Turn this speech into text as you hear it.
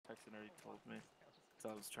Ethan already told me. So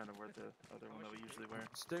I was trying to wear the other one that we usually wear.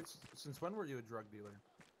 Sticks, since when were you a drug dealer?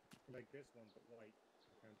 Like this one, but white.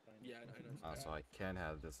 I can't find Yeah, it. I know. So I can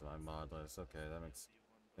have this on my mod list. Okay, that makes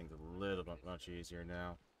things a little bit much easier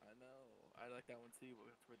now. I know. I like that one too, but we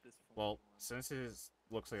have to wear this one. Well, since it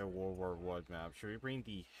looks like a World War I map, should we bring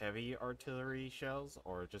the heavy artillery shells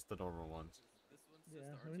or just the normal ones? This one's Yeah,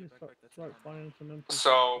 just the we need RTA to backpack that's start normal. finding some empty.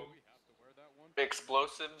 So,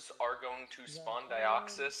 explosives are going to spawn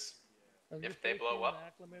dioxis if they blow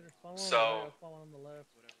up. So,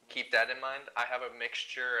 keep that in mind. I have a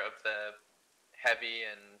mixture of the heavy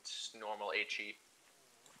and normal HE.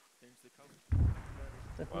 Change the color.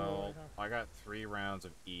 Well, I got 3 rounds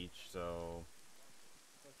of each, so...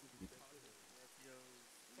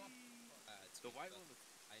 The white one was...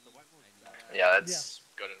 Yeah, that's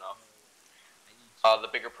good enough. The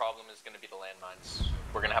bigger problem is going to be the landmines.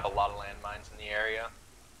 We're going to have a lot of landmines in the area,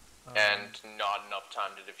 and not enough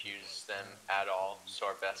time to defuse them at all, so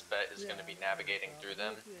our best bet is going to be navigating through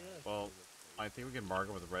them. Well, I think we can mark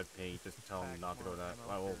it with red paint, just tell them not to go that...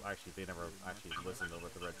 Well, actually, they never actually listened to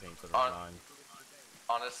with the red paint, so they're fine.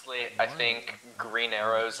 Honestly, I think green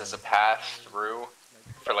arrows as a path through,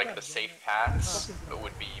 for like the safe paths,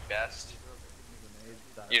 would be best.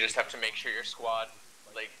 You just have to make sure your squad,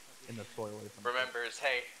 like, In the soil remembers,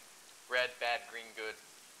 hey, red bad, green good.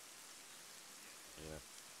 Yeah.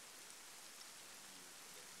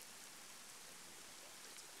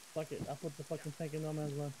 Fuck it, I'll put the fucking tank in on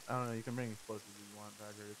as well. I don't know, you can bring explosives if you want,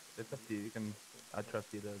 Badger. It's up to you. You can. I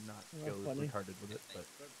trust you to not go retarded with it, but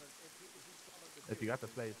if you got the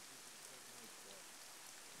space.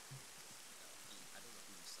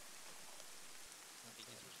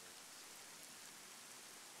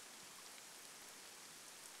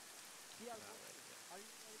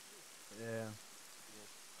 Yeah.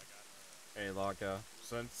 Hey, Laka,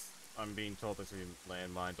 since I'm being told there's gonna be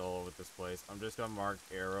landmines all over this place, I'm just gonna mark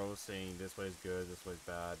arrows saying this way's good, this way's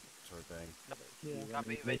bad, sort of thing. Yeah.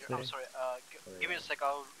 Copy, wait, I'm sorry, give me a sec,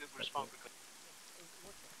 I'll respond quickly.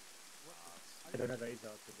 I don't have AIDS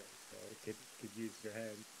out today, so I could use your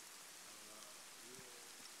hand.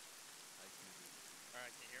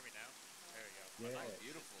 Alright, can you hear me now? There we go. Yeah. Nice,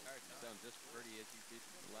 beautiful. Alright, you sound just pretty as you did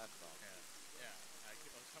the last song. Yeah. I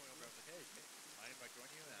was coming over, I was like, hey, mind if I join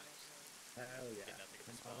you? Hell yeah. Get nothing in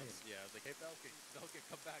response. Yeah, I was like, hey, Belkin,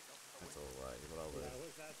 come back. That's alright, but I'll Yeah, I live.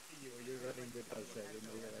 was asking you when you're running with us, I didn't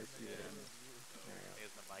realize you were in it.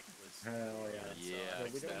 Because the mic was... Hell yeah. Yeah,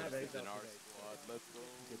 So we don't have AIDS in out our today. squad. Let's go.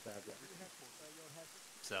 Good to have that.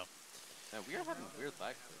 So. Yeah, we are having weird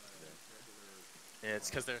lag today. Yeah, it's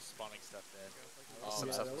because they're spawning stuff in. Some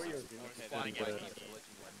stuff. Spawning in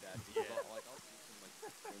glitching like that. Yeah. Like, I'll see some, like,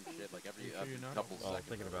 strange shit, like, every couple Well, seconds.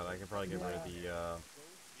 thinking about it, I can probably get rid of the,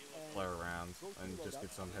 flare rounds, and just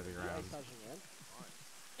get some heavy rounds.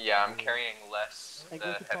 Yeah, I'm carrying less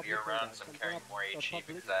the heavier rounds, I'm carrying more HE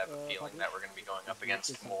because I have a feeling that we're going to be going up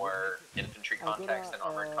against more infantry contacts than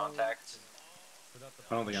armored contacts.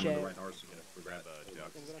 I don't think I'm in the right arsenal for that. I'm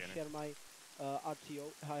gonna share my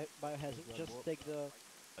RTO biohazard. Just take the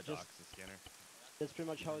scanner. That's pretty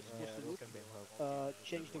much how it's supposed to look.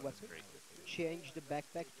 Change the weapon, change the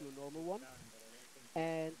backpack to a normal one,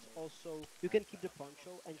 and also you can keep the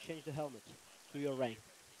poncho and change the helmet to your rank.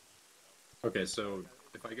 Okay, so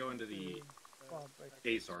if I go into the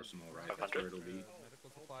Ace arsenal, right, that's where it'll be.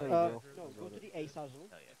 No, go to the Ace arsenal.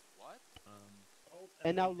 What?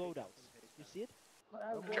 And now loadouts. You see it?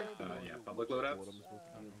 Yeah, public loadout.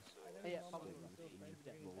 Yeah, public.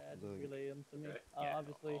 Relay them to me. Okay.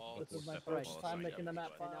 Obviously, this is my Right. first time making a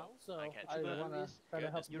map file, so I can't want to try to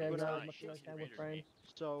help you guys out as much as I can with frames.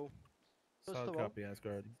 So, first Solid of all, copy,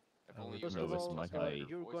 Asgard. first of all,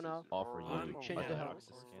 you're gonna change the helmet.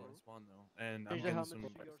 Spawn though, and I'm Change the getting helmet some to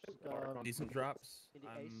your decent drops. in the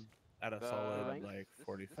I'm Ace. at a The solid rank? like I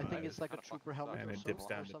 45, think it's like a trooper helmet and or, it dips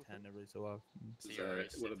down or to something. 10 every so often. Is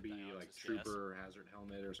that, will it be like trooper hazard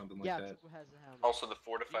helmet or something like Yeah, that? trooper has a helmet. Also, the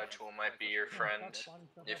fortified tool might be your friend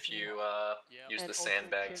if you use And the also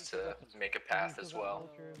sandbags change the to weapon. make a path as well.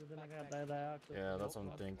 Yeah, that's what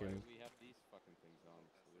I'm thinking. We have these fucking things on,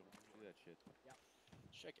 so we don't have to do that shit.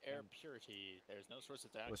 Check air purity. There's no source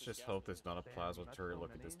of Let's just hope there's not a plasma turret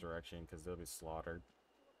look at this direction, because they'll be slaughtered.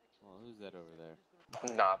 Well, who's that over there?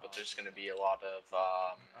 Nah, but there's going to be a lot of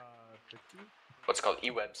what's it called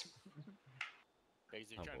E-webs.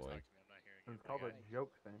 Oh boy. It's called a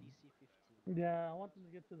joke thing. Yeah, I want them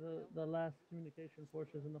to get to the last communication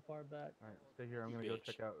forces in the far back. Alright, stay here. I'm gonna go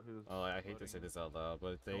check out who's. Oh, I hate to say this out loud,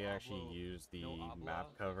 but if they actually use the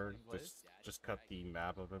map cover, just cut the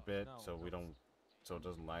map up a bit, so we don't, so it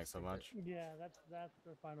doesn't lag so much. Yeah, that's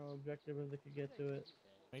their final objective if they could get to it.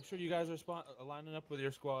 Make sure you guys are lining up with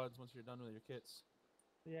your squads once you're done with your kits.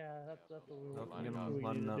 Yeah, that's what we were Okay, we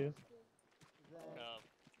lining need to up. do. Then,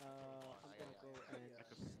 I'm gonna go and give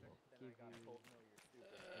you.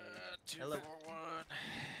 241.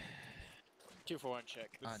 241 check.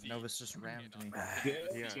 Novus just rammed me.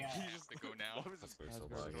 Yeah. Just to go now. That's very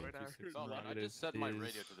Asgard, surprising. G6 I negative just set my is-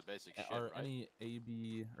 radio to the basic shit, Are right? any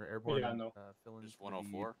AB or airborne Yeah, no. fill-ins Just gonna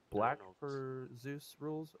be 104? black for Zeus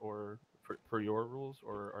rules, or for your rules,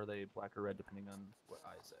 or are they black or red depending on what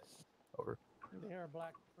I say? Over. They are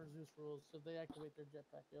black for Zeus rules. So if they activate their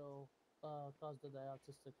jetpack, it'll cause the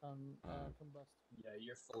dioxis to combust. Yeah,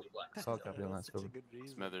 you're fully black. Solid copy on that. Silver.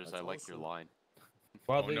 Smithers, I like your line.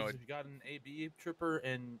 Wild Oh, Leagues, no, if you got an AB trooper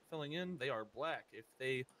and filling in, they are black. If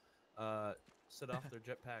they set off their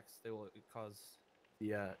jetpacks, they will cause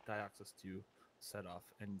the dioxis to set off,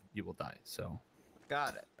 and you will die. So.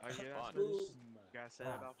 Got it. Oh yeah. Fun. You gotta set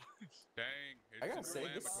it up. Dang. I gotta say,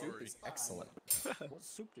 this soup is excellent. What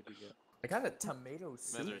soup did you get? I got a tomato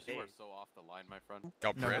soup. Smithers, you are so off the line, my friend.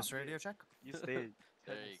 Got bread. Novus radio check. You stayed.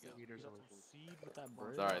 There you go. Meters over. Seed with that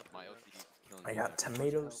bread. Sorry, my OCD is killing I me. got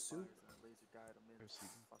tomato soup. Laser guide 'em in.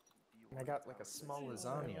 And I got like a small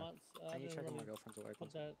lasagna. I need to check on my girlfriend's wife.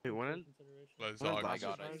 Put that Wait, when into it- consideration. Lasagna. I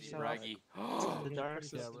got it. Shut Braggy. The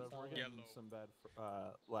dioxis Yeah, is we're solid. getting Yellow. some bad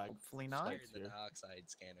lag. Hopefully not. spikes here. dioxide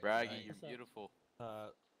scanner. Braggy, you're What's up? beautiful. We're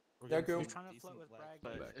Yeah, getting go. some Trying to decent float with lag Bragg.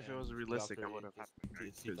 But spikes if it was and realistic, I after would have it- happened. it-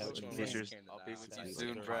 Because it- in it- case you're I'll be with you Like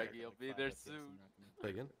soon, 5 Braggy. I'll like be 5 there hits, soon. you're not gonna- Play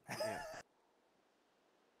again?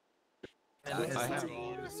 And I his have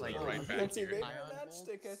team is like right back anti-Vader here.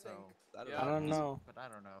 matchstick, I think. Yeah. I don't know. But I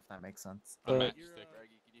don't know if that makes sense. A Uh, matchstick.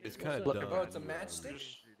 Braggy, can you It's hear me? kind of Look, dumb. oh, it's a matchstick?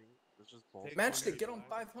 It's just bullshit. Matchstick, get on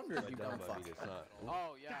 500, you Dumb, dumb I fuck. mean, it's not.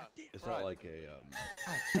 Oh, yeah. It's Right. not like a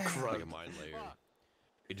like a mine layer.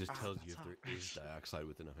 It just tells you if there is dioxide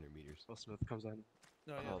within 100 meters. Will Smith comes in.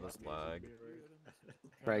 No, Oh, that's lag.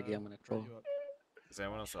 Braggy, I'm gonna troll. Is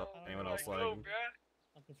anyone else up? Anyone else lagging?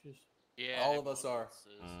 I'm confused. Yeah. All of us are.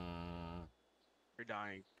 You're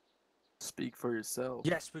dying. Speak for yourself.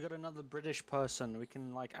 Yes, we got another British person. We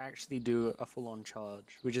can like actually do a full-on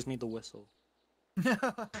charge. We just need the whistle. I'm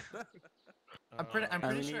pretty And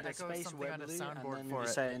we sure need a Echo has space something on his Webley, and soundboard then for we it.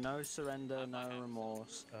 say no surrender, no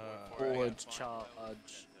remorse, forward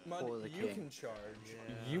charge for the you king. can charge.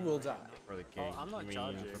 You will die. For the king? I'm not you mean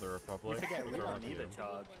charging. for the You Republic? forget we Or don't for need a you?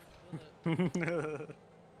 charge.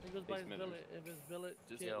 He goes by his Smithers. billet. If his billet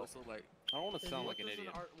Just kit, whistle like. I don't want to sound like an idiot.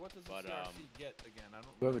 What does but, the CRC get again? I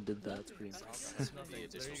don't. Whoever did that, it's pretty nice. Nothing.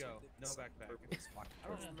 There you go. No backpack. I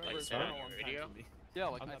don't remember. Like It's set been on a long time radio? for me. Yeah,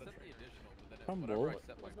 like I'm I not a set the trainer. additional, but then Humble. whenever I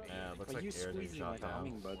set my base, Yeah, it looks Are like you air's being squeezing shot like a down.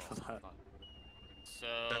 hummingbird for that? So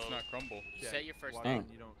that's not crumble. Set your first Watch thing. it,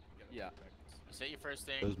 you don't get a Yeah. backpack. Set your first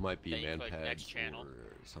thing. Those might be Then you man click pads next channel. or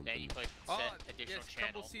Then something. you click set additional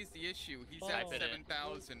channel. sees the issue. He's at at Type it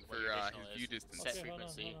 7,000 for his view distance. Set Okay, hold on,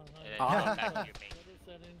 frequency. hold on, hold And then on. go back to your main. Go to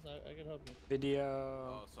settings. I can help you. Video.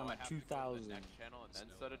 Oh, so I'm I at have to go to the 2,000. next channel and then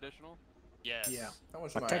set additional? Yes. How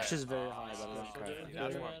much My am I texture's at? very high, but I don't care. See,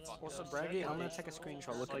 that's where I'm fucking Also, up. Braggy, I'm gonna take a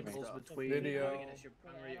screenshot. Look at me. Video.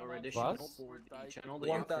 Plus?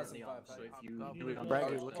 1,500.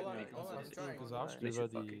 Braggy, look at me. Because Oscar are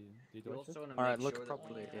the Deutsche. Alright, look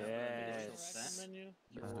properly. Yes. Menu.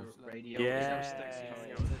 Yes.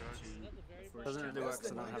 That's Doesn't really work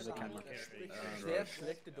because I don't have the camera. Der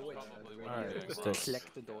schlechte Deutsch. Alright,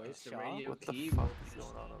 Select the Deutsch, ja. What the fuck is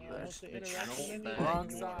going on over there? What's the interaction menu? Wrong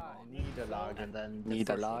side. Niederlage. And then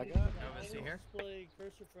Niederlage. Display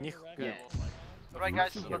cursor for Nicht interaction. gut. Alright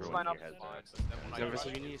guys, let's line up. Never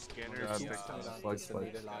seen any scanners. That's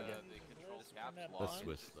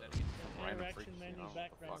Swiss though. Interaction menu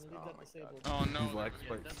background. Leave that disabled. Oh no. Lag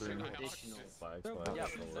spikes through. Flags, Yeah,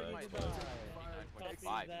 flags, but flags.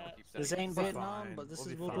 Five, don't keep This setting ain't We'll be Vietnam, fine. but this We'll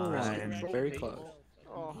is be World War fine. One. Very close.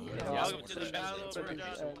 Oh, Welcome to the battle of Verdun.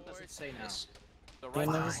 Does it say now? the When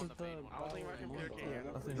right this on is the the main one.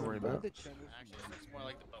 Nothing to worry about. Actually, it's more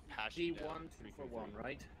like the Apache.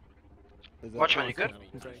 right? Watchman, you good?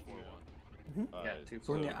 Yeah, 2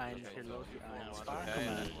 Toen je eind geloof je eind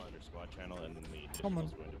spaargemen. squad channel and then the Come on.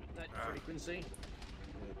 that frequency.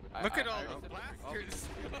 Look at all the blasters.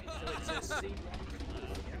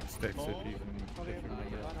 Sticks if you can.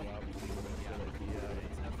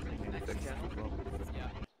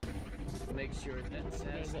 Make sure that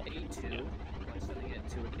says A2 by setting it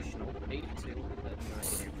to additional A2.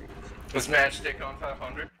 Was matchstick on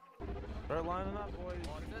 500? Start lining up, boys.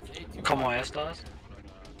 Come on, stars.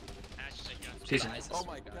 Jesus. Oh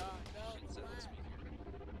my god.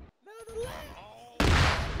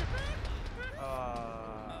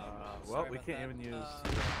 Well, we can't even use.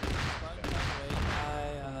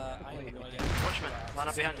 Watchman, line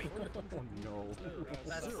up behind me. No.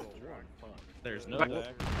 There's no.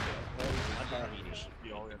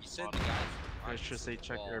 Let's just say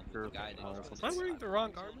check air purifier. Am I wearing the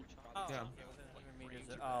wrong garment? Yeah.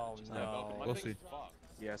 Oh no. We'll see.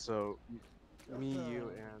 Yeah, so me,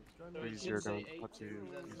 you, and Breezy are going to have to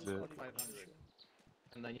use it.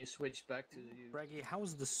 And then you switch back to Reggie,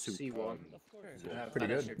 how's the soup? C1. Pretty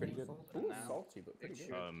That is good, your pretty good. default, Ooh, and now salty, but pretty it good.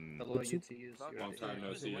 should allow you to use your Long time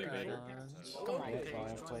no see, baby.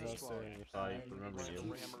 I remember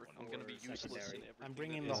you. I'm gonna be useless in everything. I'm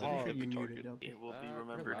bringing that the isn't hard. heavy target. It will be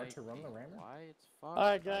remembered. Allowed to run the rammer? Why it's fucked?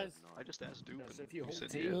 Alright, guys. I just asked Duke and if you you hold said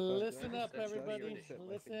T- yeah. Listen up, everybody.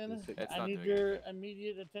 Listen. It's I not need doing your anything.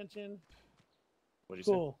 immediate attention. What'd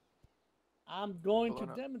you Cool. I'm going to Hold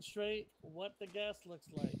on. demonstrate what the gas looks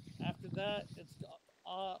like. After that, it's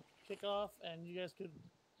kick off, and you guys could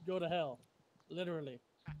go to hell, literally.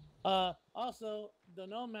 Also, the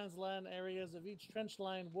no man's land areas of each trench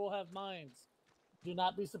line will have mines. Do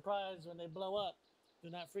not be surprised when they blow up. Do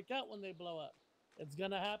not freak out when they blow up. It's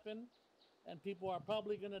gonna happen, and people are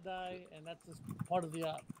probably gonna die, and that's just part of the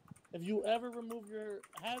op. If you ever remove your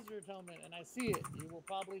hazard helmet and I see it, you will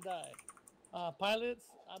probably die. Pilots,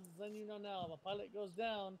 I'm just letting you know now, if a pilot goes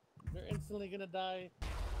down, they're instantly gonna die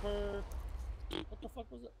per... What the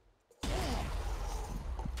fuck was it?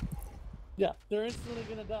 Yeah, they're instantly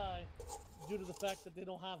gonna die due to the fact that they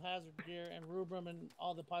don't have hazard gear, and Rubrum and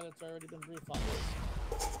all the pilots already been briefed on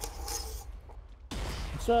this.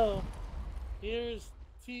 So, here's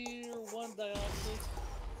Tier 1 Dioxis.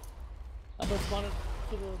 I'm responding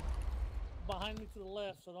to the... behind me to the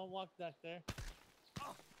left, so don't walk back there.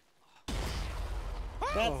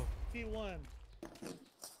 That's T1.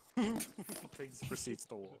 Proceeds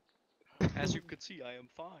to war. As you can see, I am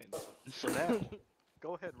fine. For now.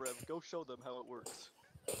 Go ahead, Rev. Go show them how it works.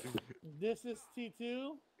 This is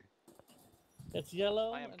T2. It's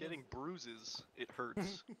yellow. I am and getting bruises. It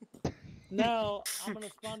hurts. now I'm gonna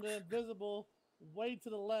spawn the invisible way to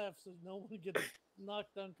the left so no one gets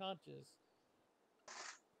knocked unconscious.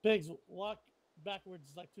 Pigs, walk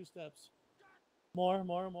backwards like 2 steps. More.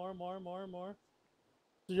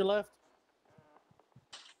 To your left.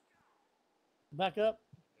 Back up.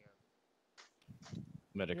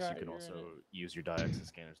 Medics, You're you can in also it. use your Dioxis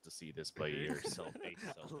scanners to see this by yourself.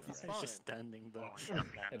 He's just standing though.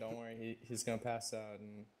 Hey, don't worry, he's gonna pass out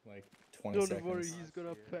in like 20 Don't seconds. worry, he's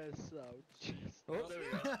gonna pass out. Oh,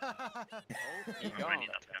 he gone.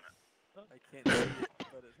 I can't see it,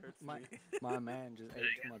 but it hurts me. My man just ate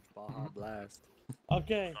too much Baja Blast.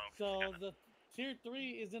 Okay, so the Tier 3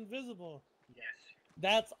 is invisible. Yes.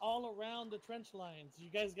 That's all around the trench lines. You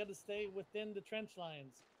guys got to stay within the trench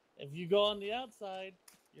lines. If you go on the outside,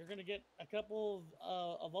 you're gonna get a couple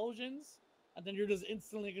of evulsions, and then you're just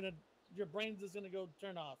instantly gonna, your brain's just gonna go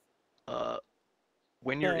turn off.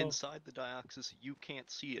 When you're So- inside the Dioxis, you can't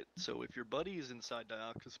see it. So if your buddy is inside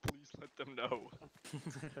Dioxis, please let them know.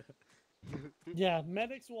 Yeah,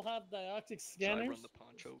 medics will have Dioxis So I scanners. run the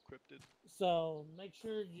Poncho Cryptid. So make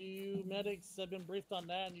sure you medics have been briefed on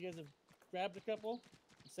that, and you guys have grabbed a couple,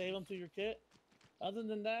 save them to your kit. Other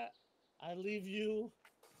than that, I leave you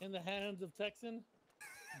in the hands of Texan.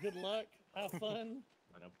 Good luck, have fun,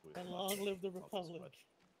 and long live the Republic.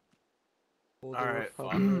 Alright. Oh,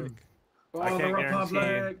 I the can't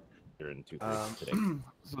Republic! You're in 2 today.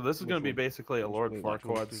 So this is going to be basically a Lord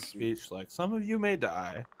Farquaad's speech. Like, some of you may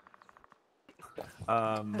die.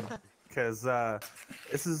 Because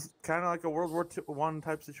this is kind of like a World War I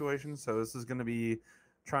type situation. So this is going to be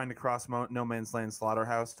trying to cross no man's land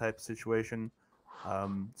slaughterhouse type situation.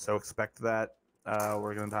 So expect that.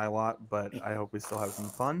 We're going to die a lot, but I hope we still have some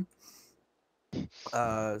fun.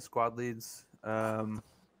 Squad leads. Yeah,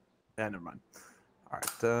 never mind. All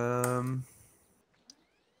right.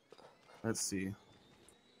 Let's see.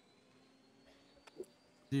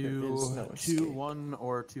 Do 2-1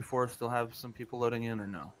 or 2-4 still have some people loading in, or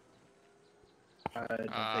no? I don't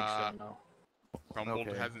think so, no. Rumble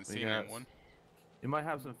hasn't seen anyone. You might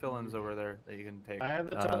have some fill-ins over there that you can take. I have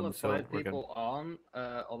a total of so 5 we're gonna- people on,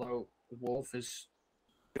 although Wolf is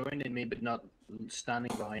joining me but not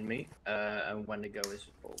standing behind me, and when the go is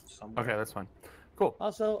somewhere. Okay, that's fine. Cool.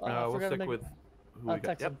 Also, we'll forgot to stick make with who we got.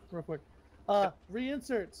 Texan, Yep. real quick.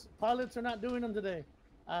 Reinserts. Pilots are not doing them today.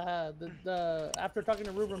 After talking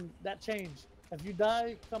to Rubrum, that changed. If you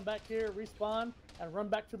die, come back here, respawn, and run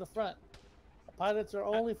back to the front. The pilots are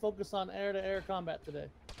only focused on air-to-air combat today.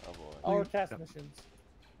 Oh boy. Or task missions.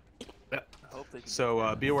 Yep. I hope they can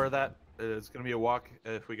So be aware of that. It's going to be a walk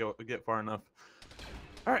if we get far enough.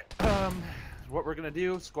 All right. What we're going to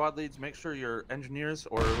do, squad leads, make sure your engineers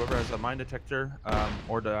or whoever has a mine detector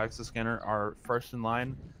or the access scanner are first in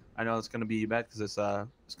line I know it's going to be bad because it's going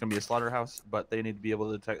to be a slaughterhouse, but they need to be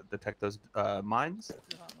able to detect those mines.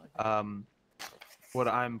 What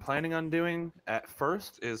I'm planning on doing at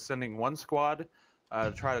first is sending one squad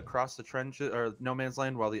to try to cross the trenches or no man's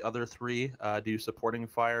land, while the other 3 do supporting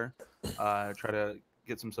fire, try to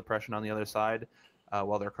get some suppression on the other side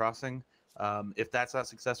while they're crossing. If that's not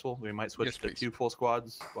successful, we might switch to 2 full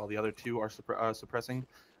squads while the other 2 are suppressing.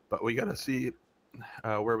 But we gotta see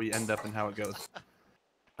where we end up and how it goes.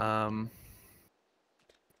 I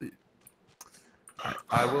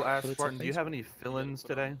will ask Spartan, do you have any fill-ins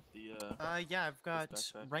today? Yeah, I've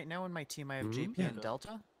got right now in my team. I have JP and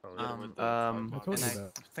Delta. I and I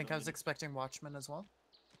think I was expecting Watchman as well.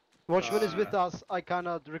 Watchman is with us. I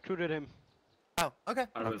kinda recruited him. Oh, okay.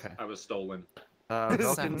 I was stolen.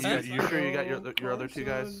 Vulcan, you sure you got your other 2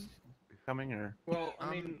 guys coming, or? Well,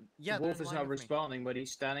 I mean, yeah, Wolf is not responding, but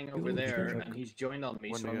he's standing over there, and he's joined on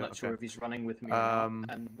me, so I'm not sure if he's running with me or not.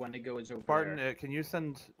 And when it goes over Spartan, there... can you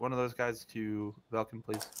send one of those guys to Vulcan,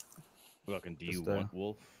 please? Vulcan, do you want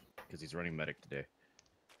Wolf? Because he's running medic today.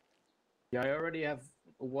 Yeah, I already have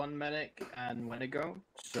 1 medic and Wendigo,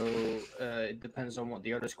 so it depends on what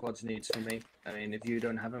the other squads needs from me. I mean, if you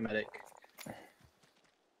don't have a medic...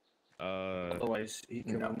 Otherwise, he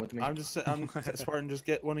can run with me. I'm Spartan, just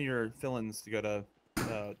get one of your fill-ins to go to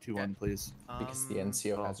 2-1, please. Because the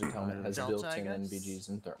NCO hazard helmet has Delta, built-in NVGs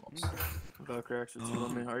and thermals. Valkyrie actually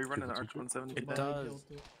on me. Are you running the Arch 170? It does.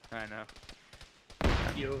 I know.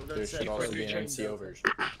 There should also be an NCO version.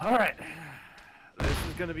 Alright. This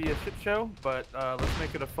is going to be a shit show, but let's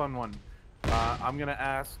make it a fun one. I'm going to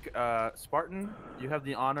ask Spartan, you have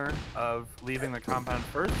the honor of leaving the compound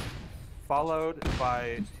first, followed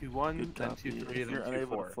by 2-1, then 2-3, then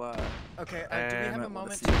 2-4. Okay, do we have a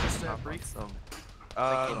moment to just brief?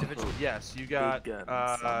 Yes, you got,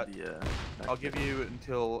 I'll give you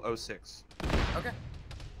until 06. Okay.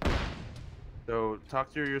 So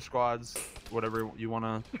talk through your squads, whatever you want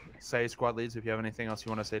to say, squad leads, if you have anything else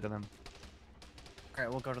you want to say to them. Alright,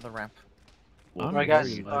 we'll go to the ramp. Alright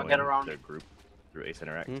guys, get around. Their group through Ace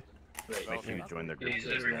Interact. Make sure you join their group.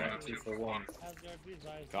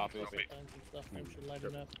 Copy.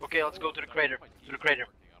 Okay, let's go to the crater.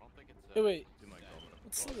 Hey, wait.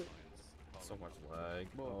 So much lag.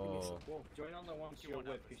 Wolf, join on the ones you're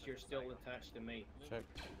with, because you're still attached to me. Check.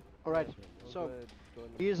 Alright, so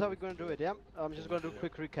here's how we're gonna do it, yeah? I'm just gonna do a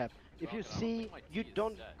quick recap. If you see, you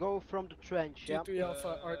don't go from the trench, yeah? G3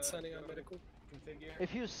 Alpha, Art signing on medical.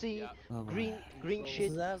 If you see green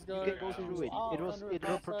shit, you can go through it. It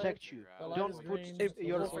will protect you. Don't put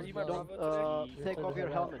your take off your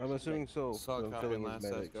helmet. I'm assuming so. I'm filling last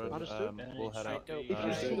Asgard. Understood? We'll head out. If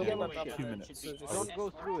you see yellow shit, 2 minutes. don't go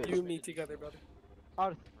through it. You and me together, brother.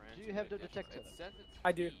 Arth, do you have the detector?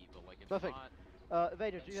 I do. Perfect.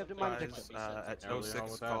 Vader, do you have the mine detector? At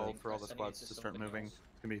 06, call for all the squads to start moving.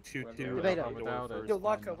 It's gonna be 2-2. Vader. Yo,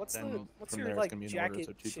 Laka, what's your like jacket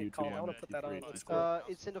shit called? I wanna put that on.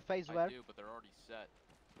 It's in the phase wear.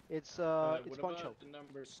 It's poncho.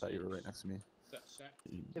 Thought you were right next to me.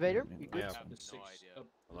 Vader, you good?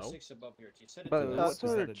 Hello? But what's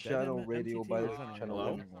our channel radio by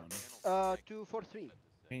channel 243.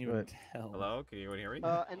 Can you even tell? Hello? Can you hear me?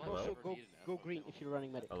 And also go green if you're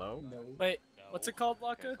running medic. Hello? Wait, what's it called,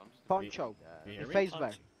 Laka? Poncho. Can you hear me? Phase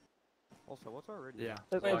wear. Also, what's our radio? Yeah.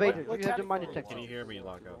 Vader, do you have the mine detector? Can you hear me,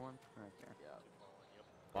 Locko?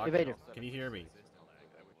 Vader. Can you hear me?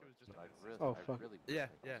 Oh fuck. Yeah,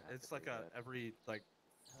 it's like every like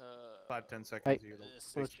 5-10 seconds you hear the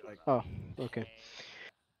switch, like... Oh, okay.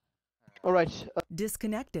 Alright.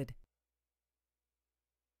 Disconnected.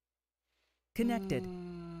 Connected.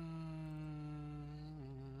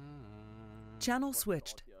 Channel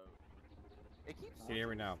switched. Can you hear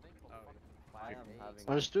me now?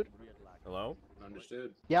 Understood? Hello?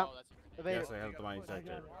 Understood. Yeah. Yes, I have the mine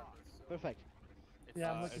detector. Perfect.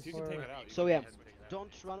 Yeah, I'm looking for... So yeah,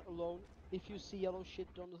 don't run alone. If you see yellow shit,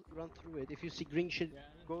 don't run through it. If you see green shit,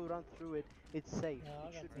 go run through it. It's safe.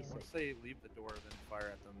 It should be safe. Once they leave the door, then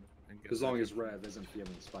fire at them. And get As long as Rev isn't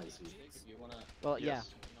feeling spicy. Well, yeah.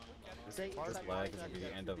 This lag is at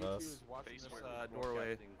the end of us. This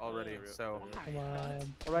doorway already, so... Come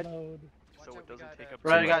on. Alright. So it doesn't take up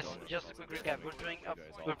Right, guys. Just a quick recap.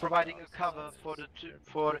 We're providing a cover for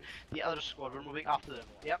the other squad. We're moving after them.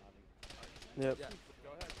 Yep. Yep. Yeah.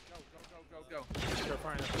 Go. Start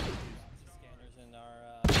firing at them. Scanners in our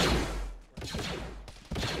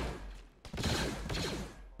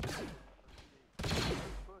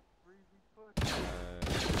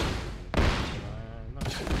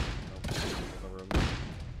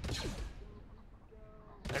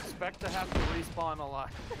Expect to have to respawn a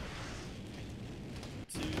lot.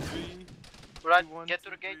 2, 3. Right, 2-1, get to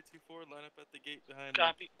the gate. 2-3, 2-4, line up at the gate behind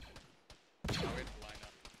Copy. Line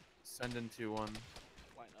up. Send in 2-1.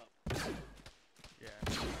 Line up. Yeah.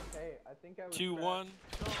 Hey, I think I was 2-1.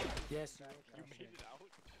 Yes, you made it out.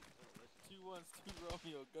 2-1, Stu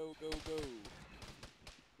Romeo. Go, go, go.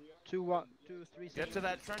 2, 1, 2, 3. Get to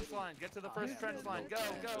that trench line. Get to the first trench line. Go,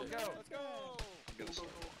 go, go. Let's go.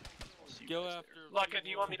 Go after. Locka, do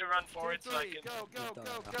you want me to run forward so I can...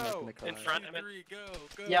 Go. In front of it? 3,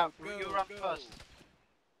 go. Yeah, go, you run go. first.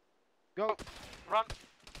 Go. Run.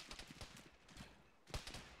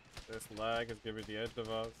 This lag is giving the edge of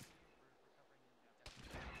us.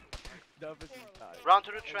 Run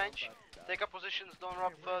to the trench. Take up positions, don't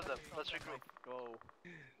run further. Let's regroup. Go.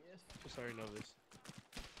 Sorry, Novice.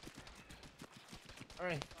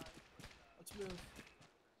 Alright. Let's move.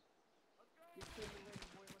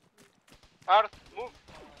 Arth, move.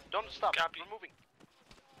 Don't stop. Copy. We're moving.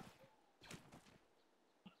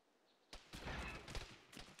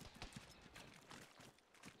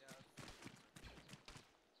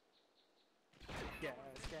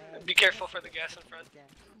 Be careful for the gas in front.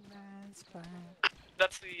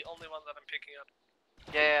 That's the only one that I'm picking up.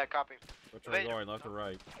 Yeah, copy. Which are we going, left or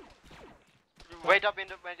right? Wait up in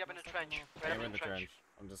the trench. Wait I'm up in the trench.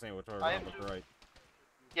 I'm just saying which are we I going, have left to- or right?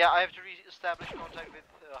 Yeah, I have to re-establish contact with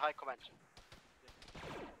High Command.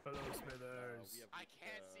 Hello, Smithers. I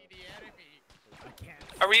can't see the enemy. I can't.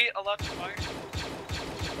 Are we allowed to fire?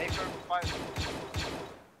 Affirm, fire.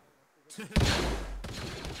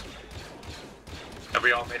 Have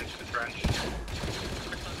we all made it to the trench?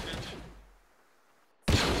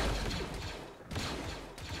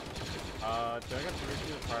 Do I get permission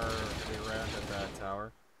to fire the round at that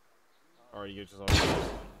tower? Or are you just all...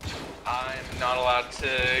 I'm not allowed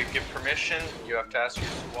to give permission. You have to ask your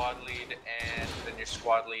squad lead, and then your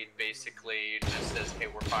squad lead basically just says, hey,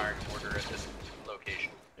 we're firing an order at this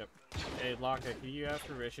location. Yep. Hey, Locka, can you ask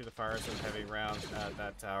permission to fire some heavy rounds at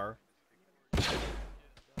that tower?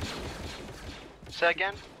 Say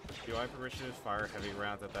again? Do I have permission to fire heavy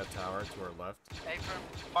rounds at that tower to our left? Affirm,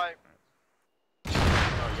 fire. No,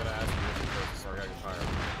 you gotta ask permission first before I can fire.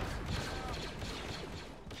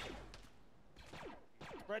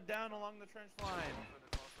 Spread down along the trench line.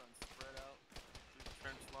 Spread out through the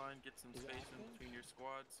trench line, get some space in between your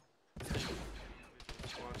squads. Stay with individual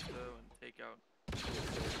squads though, and take out.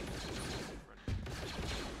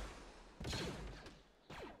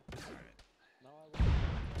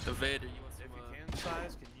 So Vader, you want some? If you can,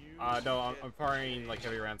 size, can you? No, I'm firing like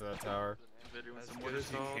heavy rounds at that tower. Vader, you want As some good mortar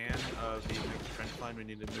as you salt? can of the next trench line we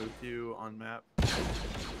need to move to on map.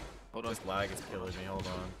 Hold on. This lag is killing me. Hold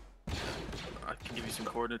on. I can give you some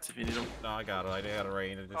coordinates if you need them. No, I got it. I got it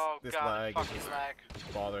right. This God, lag is fucking just lag.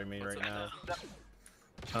 bothering me right now.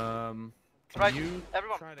 Can Right, you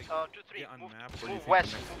everyone, try to 2, 3, get on move, map where you move think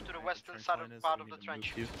west, the next move to the trench western line side is of that part we of the need to move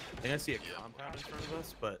trench. to? I think I see a compound in front of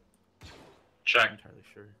us, but Check. I'm not entirely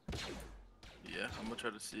sure. Yeah, I'm gonna try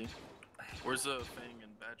to see. Where's Fang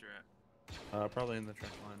and Badger at? Probably in the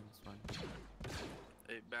trench line. It's fine.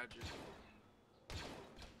 Hey, Badger.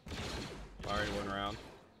 Already one round.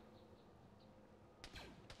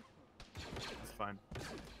 It's fine.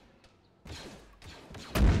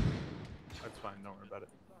 That's fine. Don't worry about it.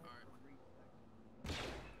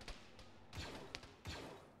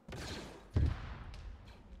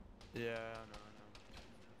 Yeah,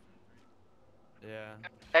 no.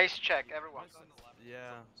 Yeah. Ace check, everyone.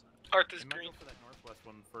 Yeah. Arth is You might green. go for that northwest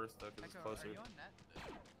one first, though, because it's closer.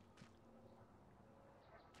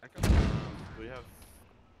 We have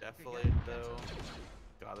defilade, though.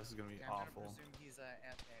 God, this is gonna be awful.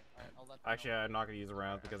 Actually, I'm not gonna use the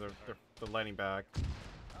rounds because they're landing back. You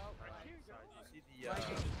see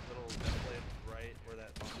the little defilade right where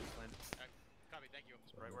that bomb is landed? Copy, thank you.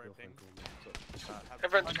 Right where I pinged.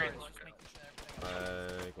 Everyone's green.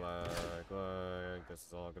 Lag. This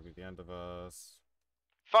is all gonna be the end of us.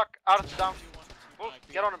 Fuck, Arth's down. Move,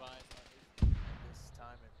 get on him. This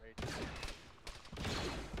time and radio.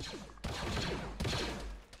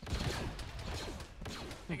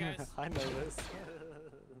 Hey guys. I know this.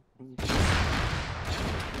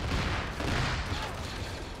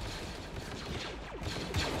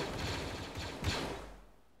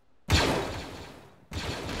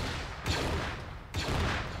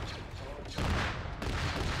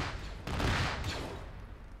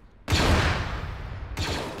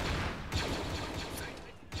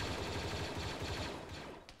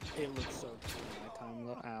 It looks so cool in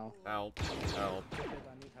my time. Ow. Help. I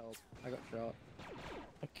need help. I got shot.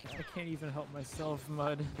 I can't even help myself,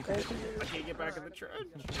 Mud. I can't get back in the trench.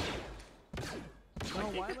 No,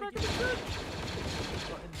 why am I getting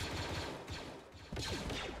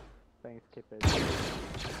Thanks, Kipid.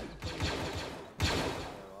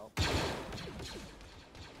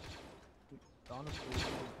 honestly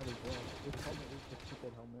might as well. This helmet is a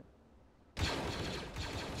stupid helmet.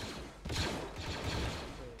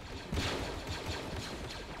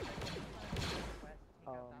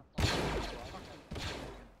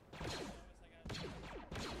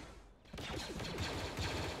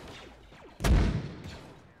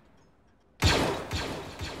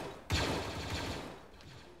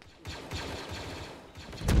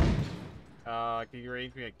 Can you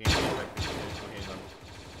range me? I can't see if I can finish my hand on.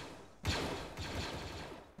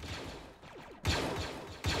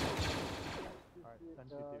 Alright, 10-2-2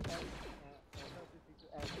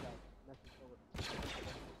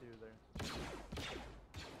 there.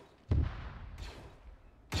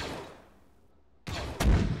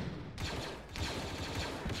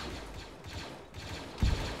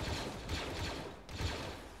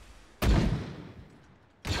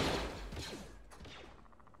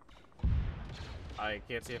 I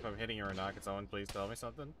can't see if I'm hitting her or not. Can someone please tell me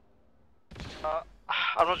something?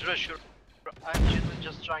 I'm not really sure. I'm actually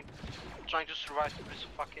just trying to survive this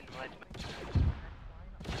fucking nightmare.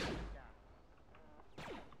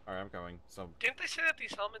 Alright, I'm coming. So. Didn't they say that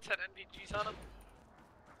these helmets had NVGs on them?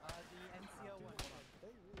 The NCO one.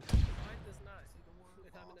 Mine does not.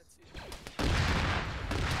 If I'm an NCO.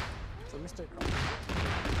 So Mr.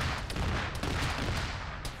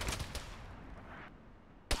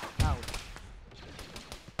 Ow.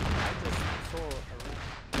 I just saw a rat.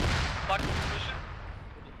 Lock position?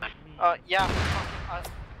 Yeah.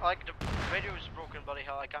 Like the radio is broken, bloody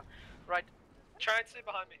hell, I can't. Right. Try and stay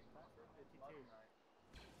behind me.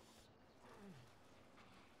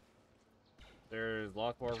 There's a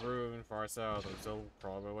lot more room far south. I'm still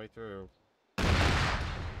crawling my way through.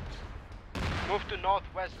 Move to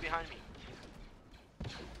northwest behind me.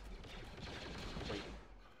 Wait.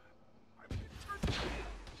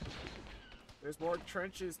 There's more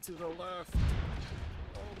trenches to the left.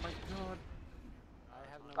 Oh my god.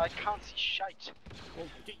 I can't see shite. Well,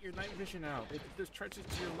 get your night vision out. There's trenches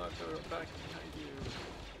to your left or back behind you.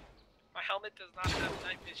 My helmet does not have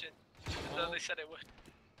night vision, even though they said it would.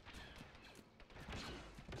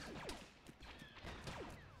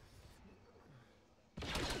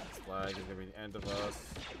 This flag is gonna be the end of us.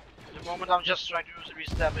 At the moment, I'm just trying to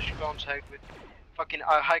reestablish contact with fucking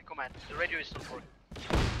high command. The radio is not working.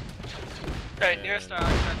 Okay, nearest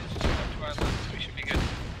island is to our left, so we should be good.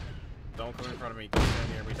 Don't come in front of me. Don't stand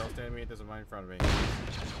near me. Don't stand near me. There's a mine in front of me.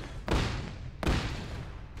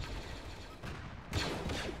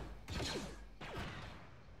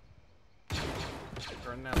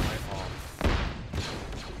 Turn that light off.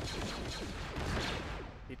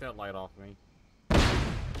 Keep that light off me.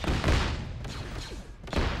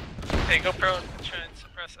 Hey, go prone. Try and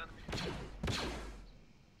suppress enemy.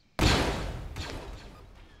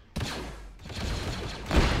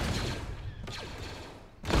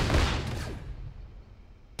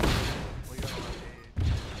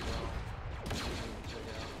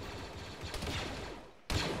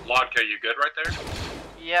 Lodka, you good right there?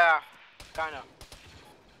 Yeah, kinda.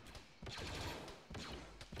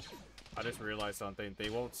 I just realized something. They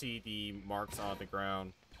won't see the marks on the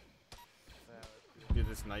ground. Do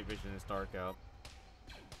this night vision is dark out.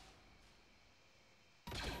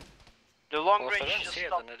 The long Well, if I range don't just see it,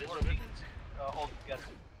 stopped then it is working altogether.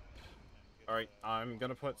 Alright, I'm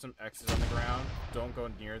gonna put some X's on the ground. Don't go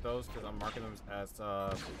near those, because I'm marking them as,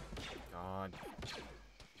 God.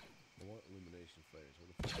 What illumination flares?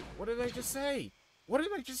 What did I just say? What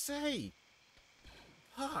did I just say?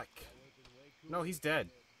 Fuck. No, he's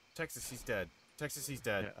dead. Texas, he's dead. Texas, he's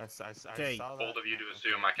dead. Yeah, Okay. Bold of you to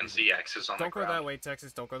assume I can see X's on the Don't go ground. that way,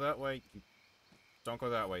 Texas. Don't go that way. Don't go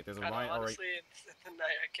that way. There's a mine. Alright. Honestly, in the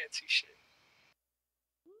night, I can't see shit.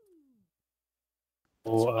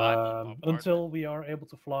 Well, until we are able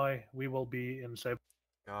to fly, we will be in safe.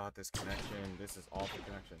 God, this connection. This is awful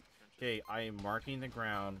connection. Okay, I am marking the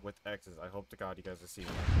ground with X's. I hope to God you guys are seeing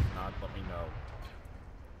it. If not, let me know.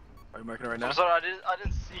 Are you marking it right now? I'm sorry, I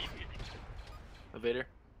didn't see. Evader?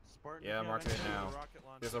 Yeah, I'm marking it now.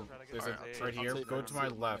 There's a right here. Go to my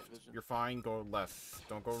left. You're fine. Go left.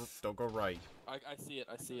 Don't go right. I see it.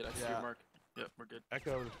 I see it. I see your mark. Yep, we're good.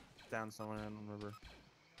 Echo down somewhere in the river.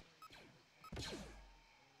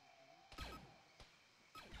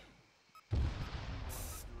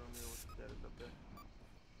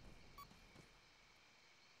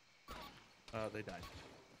 They died.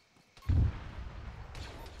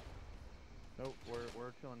 Nope,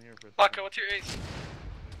 we're chilling here for a second. Laka, what's your ace?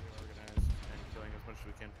 Organized and killing as much as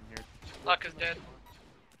we can from here. Laka's dead.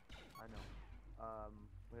 I know.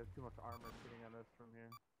 We have too much armor shooting at us from here.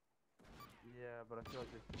 Yeah, but I feel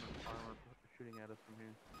like there's too much armor shooting at us from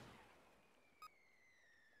here.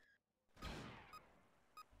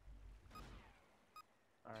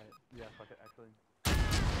 Alright, yeah, fuck it, actually.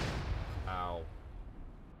 Ow.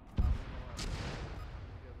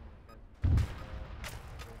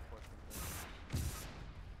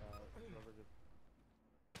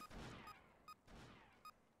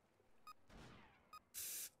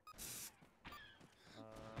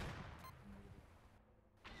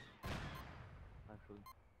 Actually.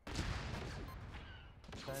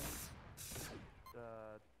 Then,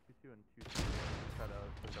 2-2 and 2-2. Try to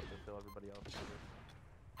push up to fill everybody else over.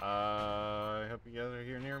 I hope you guys are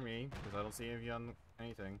here near me, because I don't see any of you on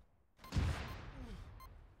anything.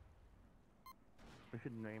 We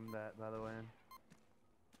should name that, by the way.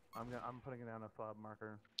 I'm putting down a fob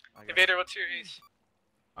marker. Invader, what's your ace?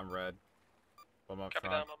 I'm red. I'm up Copy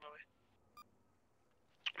front. that, I'm on my way.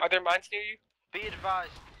 Are there mines near you? Be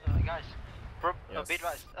advised, guys. Yes. Be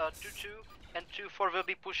advised. 2-2 and 2-4 will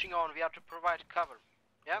be pushing on. We have to provide cover.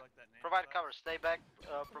 Yeah? Provide cover. Stay back.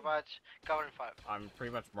 Provide cover in 5. I'm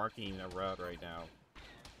pretty much marking a route right now.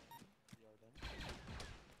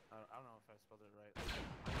 I don't know if I spelled it right.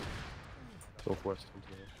 Northwest into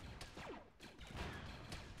here.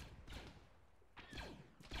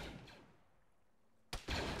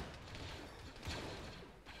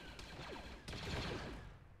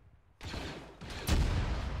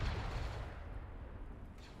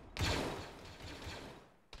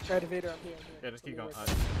 Alright, Invader, I'm here. Yeah, just keep going.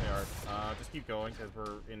 Just keep going because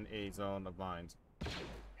we're in a zone of mines.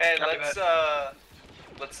 Hey,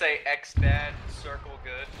 let's say X bad, circle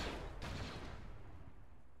good.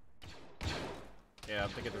 Yeah, I'm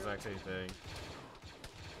thinking the exact same thing.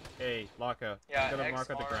 Hey, Laka, Yeah, I'm gonna X mark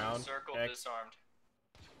on the armed, ground. circle X, disarmed.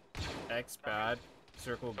 X bad,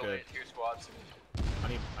 circle good. Affiliate 2 squads. I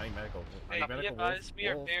need medical. I Hey, need be medical. advised, we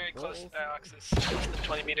are Wolf, very Wolf. close to Dioxys. Less than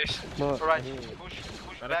 20 meters. Alright, push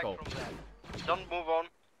Medical. back from there. Don't move on.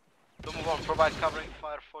 Don't move on. Provide covering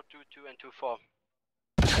fire for 2-2 and 2-4.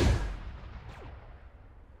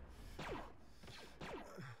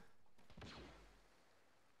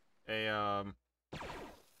 Hey,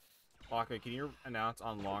 Laka, can you announce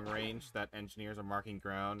on long range that engineers are marking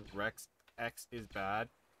ground? Rex, X is bad,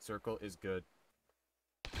 circle is good.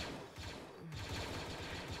 This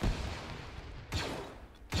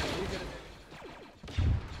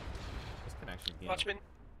connection again. Watchman,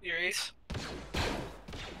 your ace.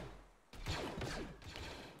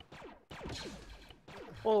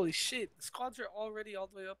 Holy shit, the squads are already all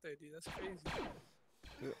the way up there, dude. That's crazy.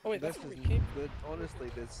 Oh wait, that's where we came from.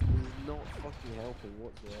 Honestly, this is not fucking helping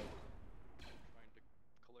whatsoever.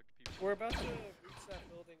 We're about to reach that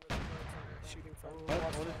building where the birds are shooting from. I'm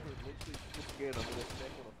honestly literally so scared I'm gonna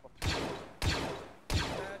step on a fucking...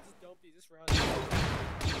 Nah, just don't be, just run.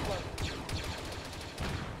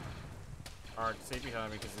 Alright, stay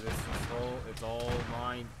behind me because it's all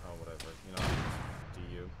mine. Oh, whatever. You know, do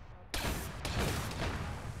you?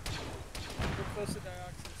 We're close to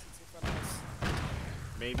Dioxys, it's in front of us.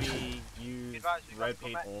 Maybe use Advise, we got red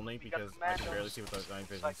paint command- only we got because I can barely commandos. see with the night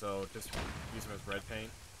vision, so just use them as red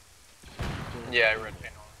paint. Yeah, red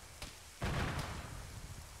paint on.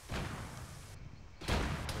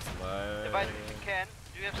 Advise if you can.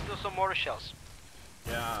 Do you have still some mortar shells?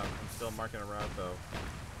 Yeah, I'm still marking a route though.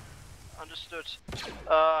 Understood.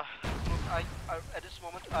 At this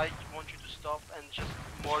moment, I want you to stop and just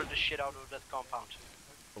mortar the shit out of that compound.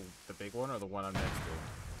 The big one or the one I'm next to?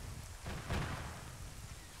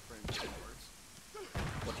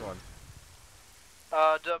 Which one?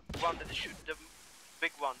 The one that is shoot, the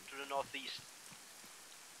big one to the northeast.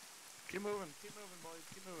 Keep moving, boys,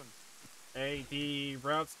 keep moving. Hey, the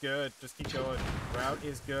route's good. Just keep going. Route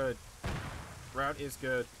is good. Route is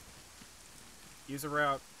good. Use a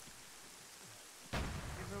route. Keep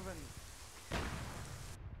moving.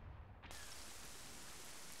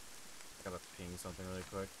 I gotta ping something really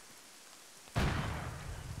quick.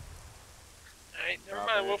 Alright, never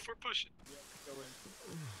mind, Wolf, we're pushing.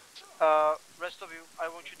 Rest of you, I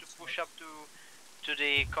want you to push up to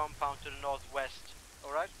the compound to the northwest.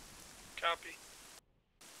 All right? Copy.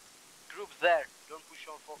 Group there. Don't push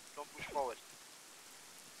on. Don't push forward.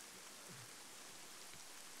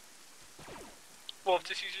 Wolf,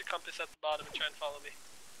 just use your compass at the bottom and try and follow me.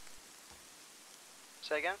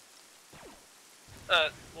 Say again?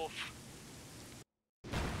 Wolf.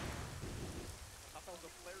 I found a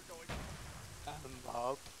flare going on.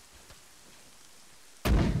 Bob.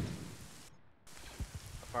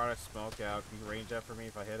 I fired a smoke out. Can you range that for me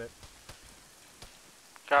if I hit it?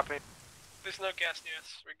 Copy. There's no gas near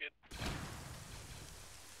us. We're good.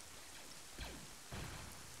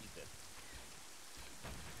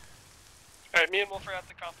 Alright, me and Wolf are at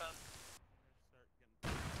the compound.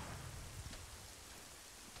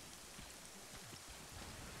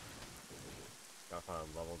 Gotta find a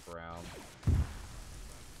level ground.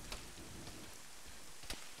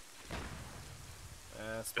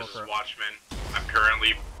 This is Watchman. I'm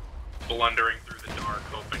currently blundering through the dark,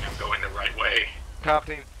 hoping I'm going the right way.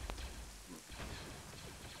 Copy.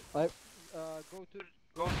 Go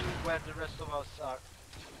to where the rest of us are.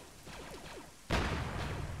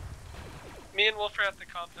 Me and Wolf are at the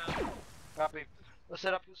compound. Copy. Let's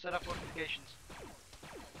set up fortifications.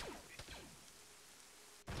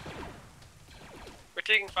 We're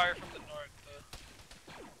taking fire from the north, though.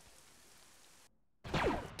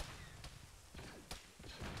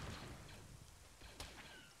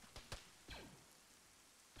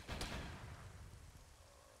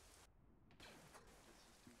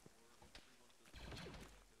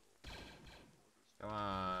 Come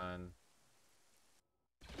on.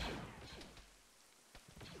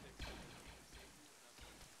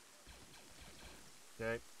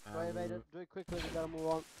 Okay. Do it quickly, we gotta move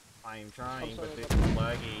on. I'm trying, sorry, but it's but-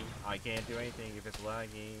 laggy. I can't do anything if it's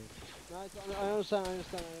lagging. No, I understand.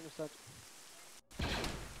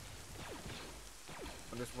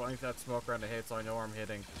 I'm just running that smoke around the head so I know where I'm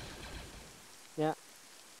hitting. Yeah.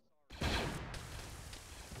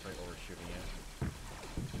 Like overshooting it.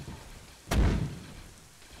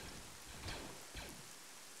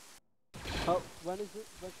 Oh, when is it?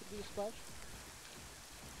 When should be the splash?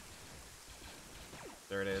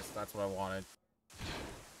 There it is. That's what I wanted.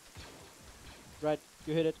 Right,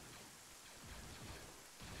 you hit it.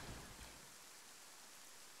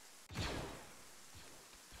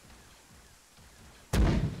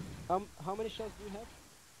 How many shells do you have?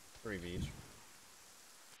 3 of each.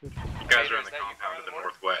 You guys are in the compound to the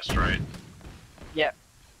northwest, right? Yeah.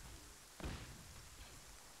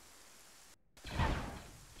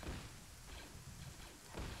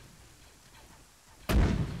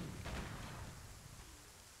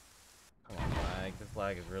 Come on, lag. This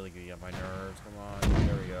lag is really getting on my nerves. Come on.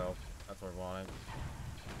 There we go. That's what I wanted.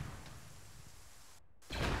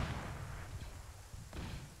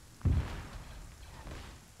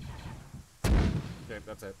 Okay,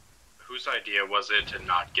 that's it. Whose idea was it to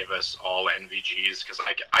not give us all NVGs? Because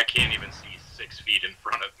I can't even see 6 feet in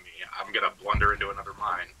front of me. I'm gonna blunder into another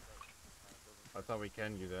mine. I thought we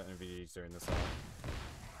can use that NVDs during this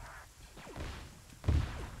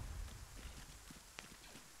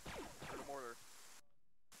Mortar.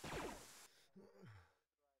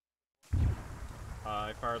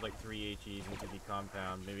 I fired like 3 HEs into the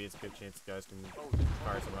compound. Maybe it's a good chance you guys can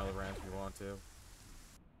fire some other rounds if you want to.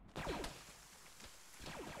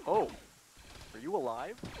 Oh, are you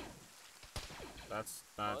alive? That's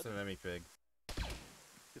an enemy pig.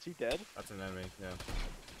 Is he dead? That's an enemy, yeah.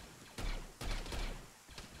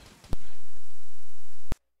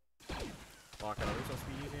 Lockout, are we supposed to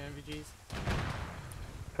be using NVGs?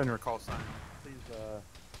 Couldn't recall sign. Please,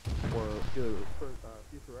 for future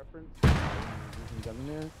reference, using gun in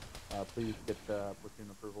there, please get platoon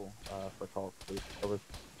approval for calls, please. Over.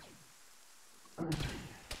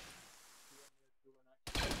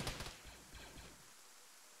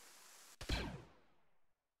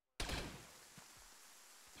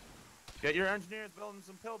 Get your engineers building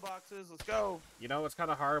some pillboxes. Let's go. You know, it's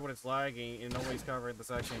kind of hard when it's lagging and nobody's covering at the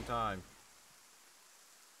exact same time.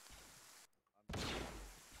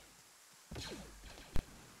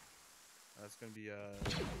 That's gonna be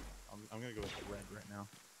I'm gonna go with red right now.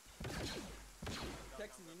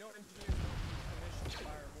 Texan, you know engineers don't need permission to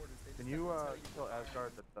fire mortars. They Can just you have to tell tell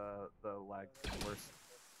Asgard that the lag's getting worse?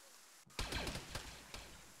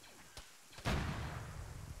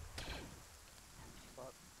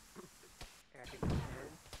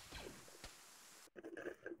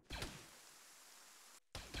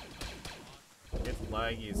 It's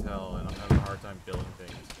laggy as hell and I'm having a hard time building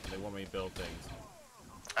things. They want me to build things.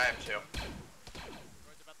 I am too.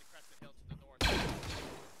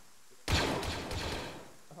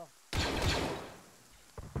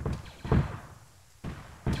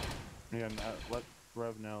 Yeah, and, let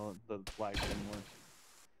Rev know the lag's getting worse.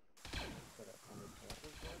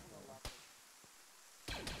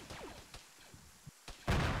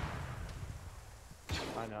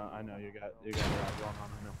 I know, you got a lot going on,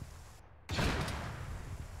 I know.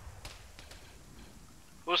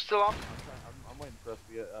 Who's still up? I'm waiting for us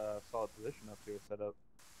to get a solid position up here set up.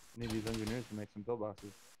 I need these engineers to make some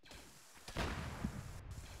pillboxes.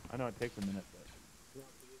 I know it takes a minute,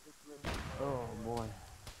 but... Oh boy.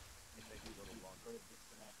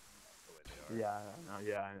 Yeah,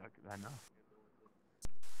 I know.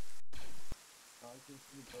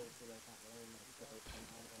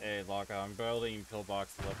 Hey, Lockout, I'm building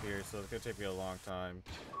pillboxes up here, so it's gonna take me a long time.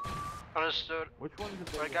 Understood. Which one's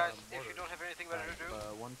the Right, guys, if you don't have anything better to do,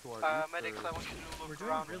 one to our east medics, or... I want you to We're look doing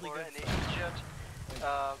around really for good any stuff. injured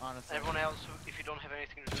Everyone else, if you don't have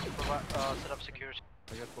anything to do, set up security.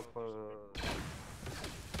 I guess we'll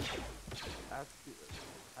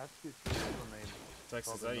ask you to remain. Tex,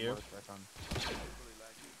 is that you?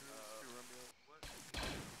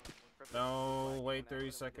 No, wait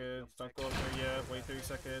 30 seconds. Don't go up there yet. Wait 30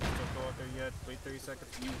 seconds. Don't go up there yet. Wait 30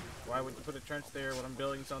 seconds. Why would you put a trench there when I'm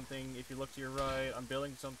building something? If you look to your right, I'm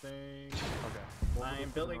building something. Okay. I am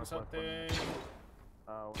building something.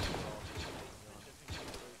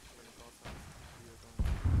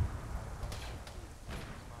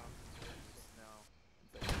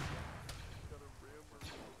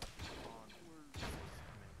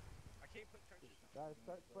 Guys,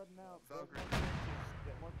 start spreading out.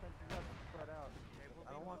 Get more trenches up and spread out.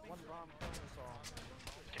 I don't want one bomb killing us all.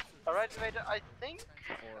 Alright, Vader, I think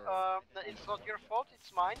that it's not your fault,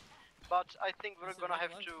 it's mine. But I think we're gonna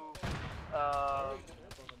have to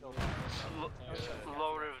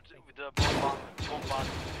lower the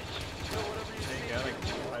bombardment.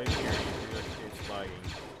 I hear you. It's lagging.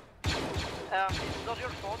 It's not your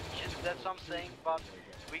fault, that's what I'm saying, but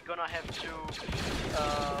we're gonna have to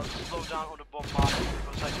slow down on the bombardment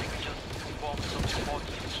because I think we just bombed some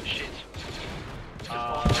important shit.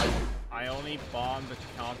 I only bombed the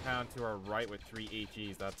compound to our right with 3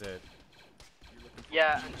 HEs, that's it.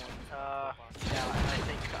 Yeah, and, I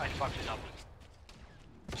think I fucked it up.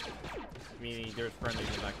 Meaning there's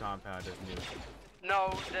friendlies in that compound, there's nukes.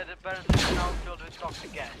 No, that apparently is now filled with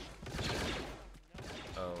toxic gas.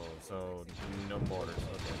 Oh, so no borders.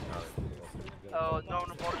 Okay, got it. Oh, no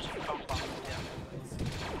borders in the compound, yeah.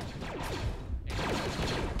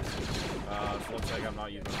 So looks like I'm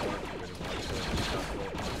not using the border tube anymore, so that's cool.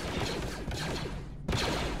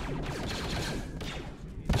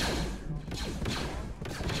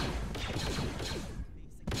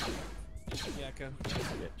 Yeah, go.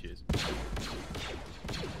 Yeah, cheers.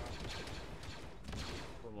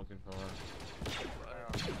 What I'm looking for.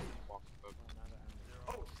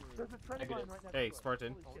 Oh, there's a trench line right next Hey, to us.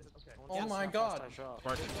 Spartan. Oh my god.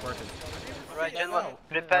 Spartan. Right, gentlemen,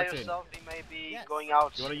 prepare Spartan. yourself, we may be going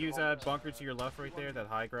out. You want to use that bunker to your left right there, that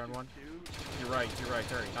high ground one? You're right,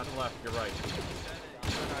 sorry. Not to the left, you're right.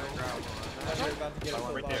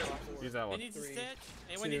 Right there. Use that one. Who needs a stitch?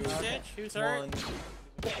 Anyone needs a stitch? Who's hurt?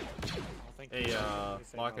 Hey,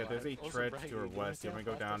 Locka, there's a trench to our west. Do you want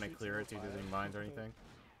me to go down and clear it, see if there's any mines or anything?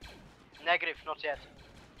 Negative, not yet.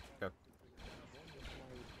 Okay.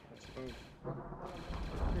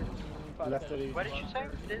 Where did you say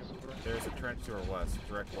it is? There's a trench to our west,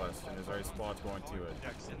 direct west, and there's already squads going to it.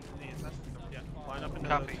 Line up in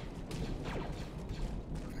Copy.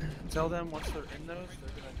 Tell them once they're in those,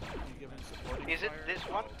 they're gonna be given supporting Is it fire. this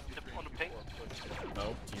one? On the pink?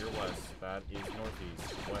 No, to your west. That is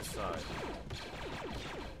northeast, west side.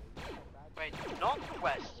 Wait, not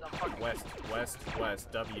west. I'm fucking...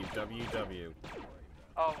 West, W.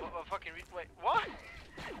 Oh, fucking wait, what?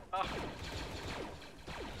 Oh.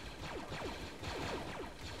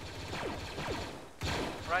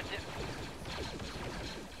 Right there.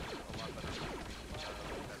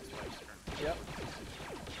 Yep.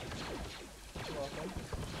 Welcome.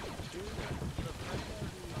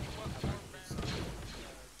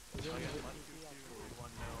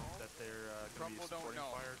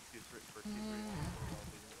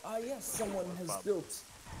 Yes, someone has built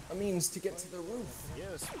a means to get to the roof.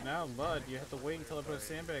 Yes, now, Mud, you have to wait until I put a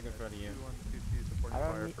sandbag in front of you. I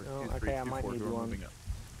don't need, oh, okay, I might need one.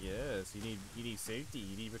 Yes, you need safety,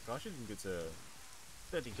 you need precautions, good sir.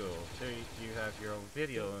 There you go. There you have your own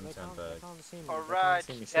video and sandbag. Alright,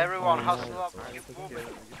 everyone hustle up, keep moving.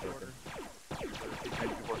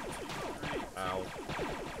 Ow.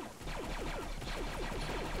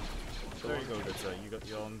 There you go, good sir. You got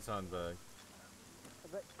your own sandbag.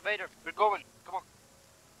 Vader, we're going. Come on.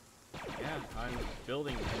 Yeah, I'm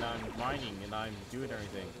building and I'm mining and I'm doing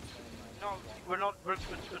everything. No, we're not. We're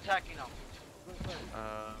attacking now.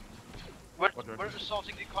 We're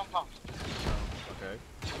assaulting the compound. Okay.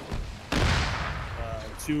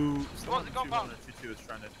 Two. Towards the compound. 2-2 is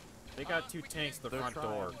trying to. They got 2 tanks at the front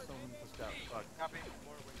door. Copy.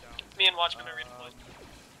 Me and Watchman are redeployed.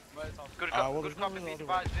 Good copy. Be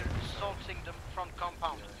advised, we're assaulting the front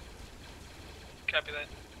compound. Copy that.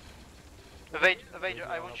 Vader,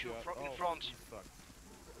 I want you in front.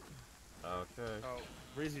 Okay. Oh,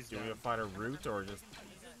 Breezy's Do we have to find a route or just...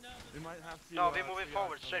 We might have to. No, we're moving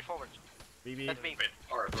forward, straight forward. BB. That's me. Wait,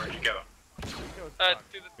 Arth, where'd you go?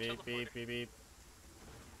 Beep.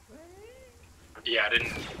 Yeah, I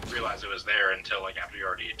didn't realize it was there until like after you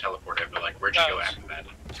already teleported, but like where'd you go after that?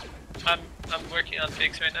 I'm working on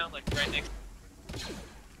pigs right now, like right next.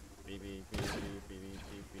 Beep.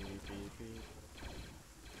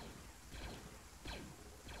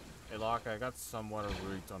 Hey, Locke, I got somewhat of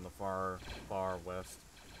route on the far west.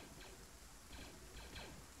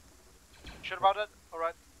 Sure about it?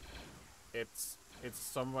 Alright. It's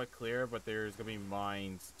somewhat clear, but there's gonna be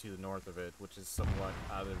mines to the north of it, which is somewhat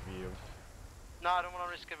out of view. No, I don't want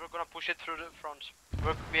to risk it. We're gonna push it through the front.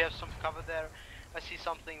 We have some cover there. I see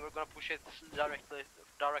something. We're gonna push it direct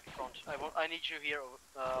front. I need you here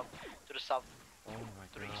to the south. Oh my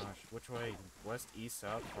gosh! Which way? West, east,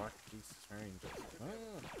 south? Fuck these ranges.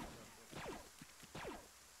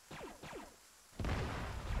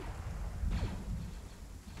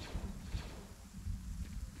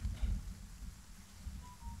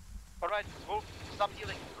 Alright, Wolf, stop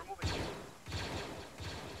healing. Remove it.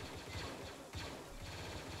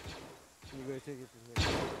 You go take it from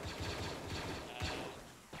here.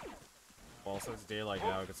 Also, it's daylight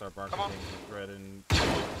now. We can start barking things with red and.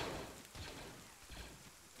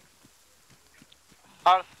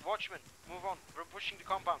 Arth, Watchman, move on. We're pushing the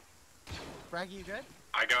compound. Braggy, you good?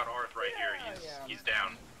 I got Arth right here. He's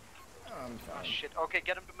down. I'm fine. Oh, shit. Okay,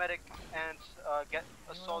 get him to medic and get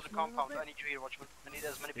assault the compound. I need you here, Watchman. I need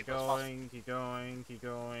as many people as possible. Keep going, keep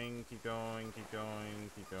going, keep going, keep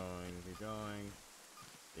going, keep going, keep going,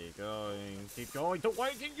 keep going, keep going.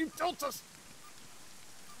 Why didn't you tilt us?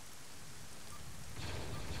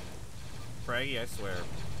 Braggy, I swear.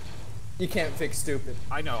 You can't fix stupid.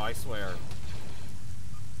 I know, I swear.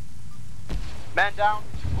 Man down.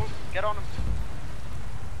 Wolf, get on him.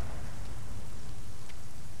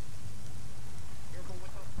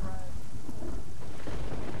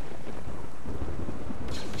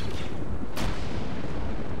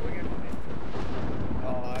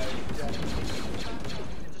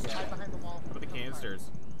 Put the canisters.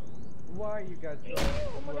 Why are you guys so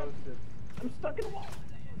explosive? I'm stuck in the wall.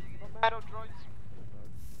 Tomato droids.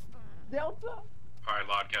 Delta. Alright,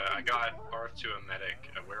 Lodka, I got Arth to a medic.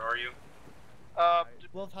 Where are you?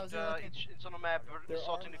 Wolf, how's it's on a map. We're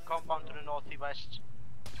assaulting the compound to the northwest.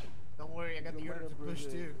 Don't worry, I got the order to push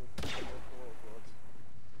too. Do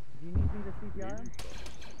you need me to CPR?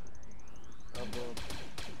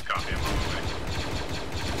 Copy, I'm on my way.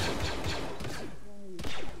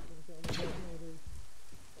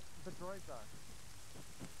 The droids are.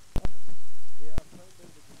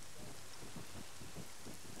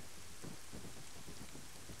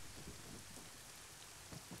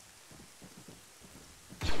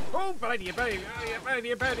 Oh, bad idea, bad idea, bad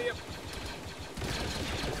idea, bad idea.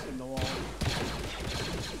 In the wall.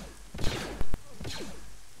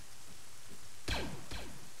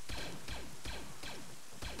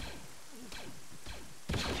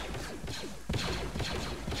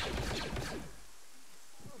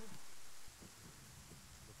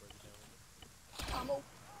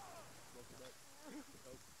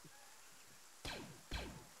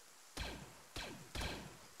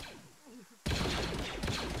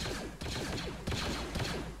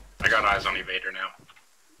 I got eyes on Evader now.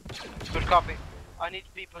 Good copy. I need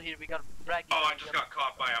people here. We got Braggy. Oh, I just got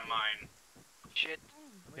caught by a mine. Shit.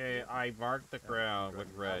 Okay, I marked the ground with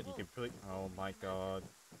red. You can put. Oh my god.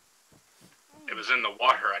 It was in the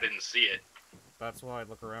water. I didn't see it. That's why I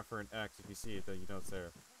look around for an X. If you see it, then you know it's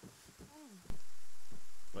there.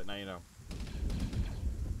 But now you know.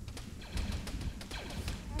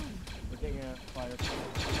 We're taking a fire.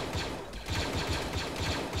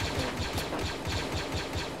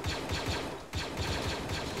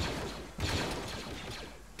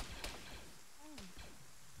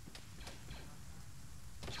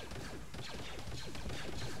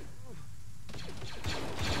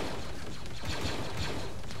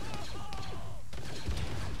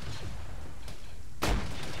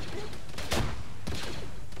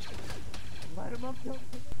 Light him up, don't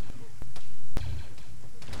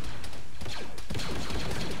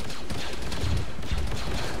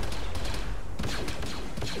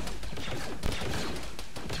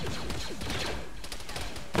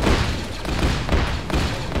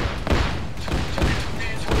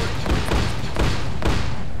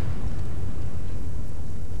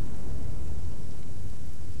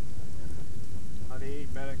I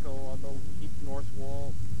need medical on the north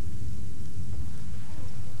wall.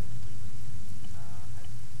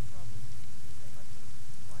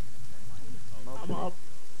 I'm up.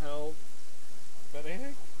 Help.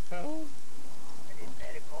 Medic? Help. I need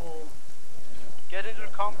medical. Get into the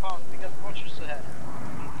compound. We got watchers ahead.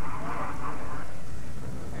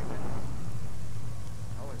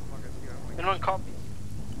 Anyone copy?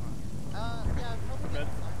 Yeah, probably.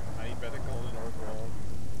 I need medical on the north wall.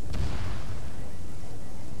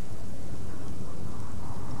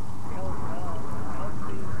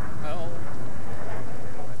 Help.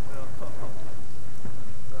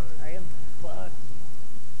 I am fucked.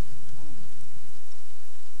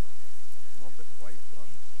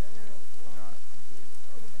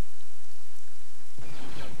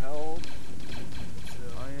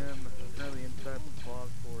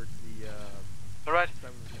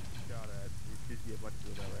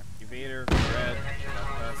 Vader, red,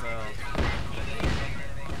 pass out.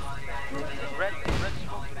 Red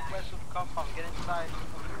smoke to the west of the compound. Get inside of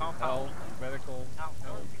the compound. Health, medical, Now.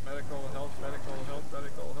 health, medical, health, medical, health,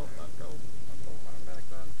 medical, health, not go. Medic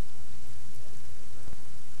then.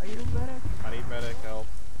 Are you medic? I need medic, help.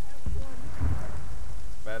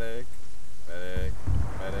 Medic, medic,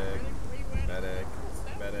 medic, medic,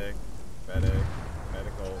 medic, medic,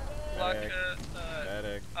 medical, medic,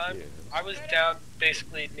 medic. I was down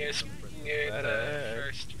basically near the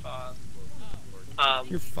first fob.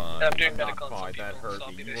 You're fine. And I'm doing I'm medical not on some fine, that people, hurt so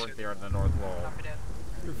I'll me. be You there weren't soon. there in the north wall.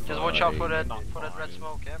 You're Just fine. watch out for that Not red fine.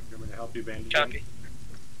 smoke, yeah? You want me to help you bandage? Copy.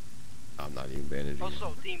 I'm not even bandaging.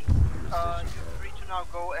 Also, team, you're free to now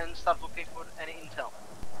go and start looking for any intel.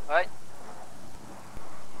 Alright?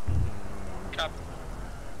 Copy.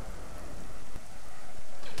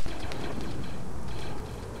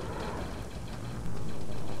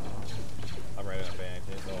 I'm ready to bandage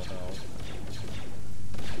it, oh no.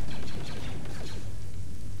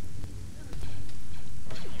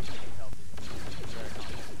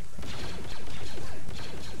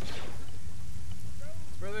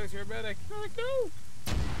 Brothers, you're a medic. Medic, go!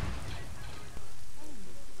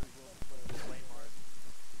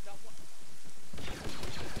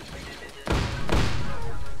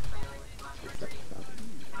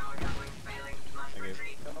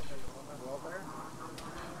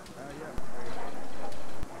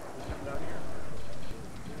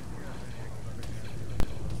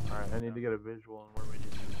 Alright, I need to get a visual on where we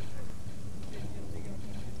need to be.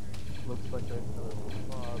 Looks like there's another little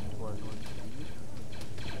bob to our northeast.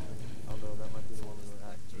 Although that might be the one we were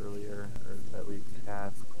at earlier, or that we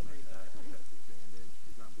cast.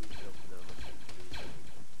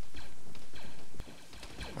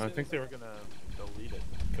 I think they were gonna delete it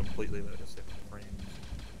completely, though, to save the frames.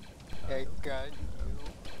 Hey guys,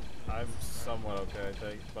 I'm somewhat okay, I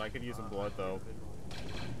think, but I could use some blood though.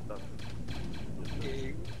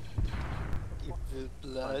 give the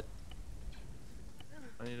blood.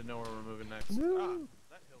 I need to know where we're moving next. That hill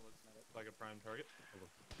looks like a prime target.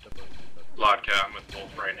 Lodka, I'm with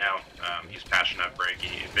Wolf right now. He's patching up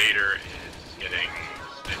Breaky. Vader is getting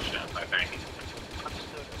stitched up, I think.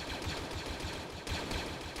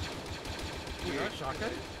 Ooh, that's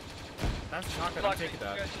shotgun? That's shotgun, I'm taking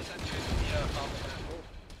that.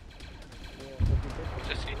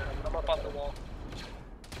 Just so you know, I'm up on the wall.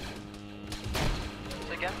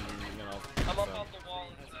 Again? I'm up on the wall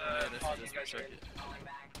and you guys are.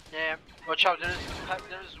 Yeah, watch out. There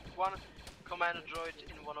is one commander droid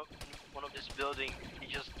in one of this building.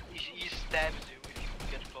 He stabs you if you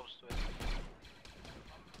get close to it.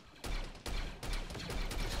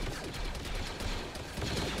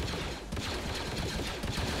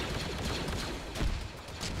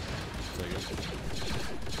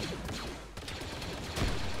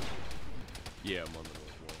 Yeah, I'm on the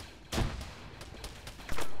north wall.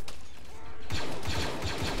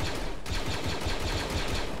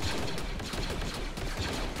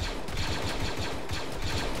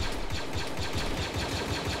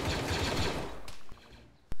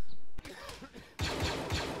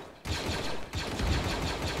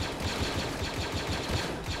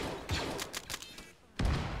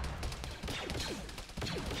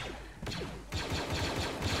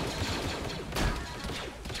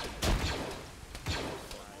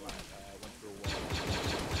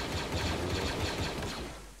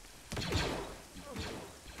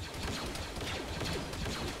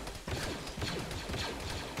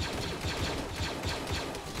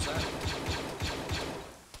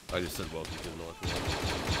 I just said welcome to the north wall.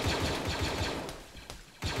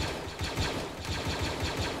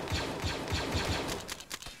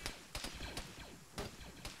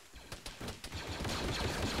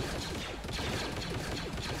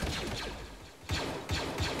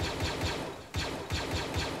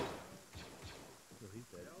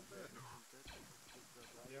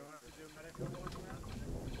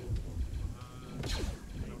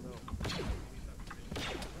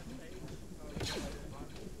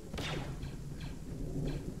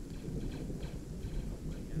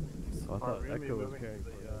 I thought Echo was carrying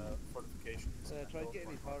the fortifications. Try to get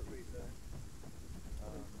his heart rate there.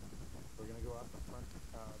 We're gonna go out the front,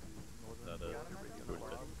 the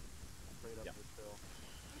northern straight up this hill.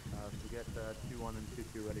 So get 2-1 and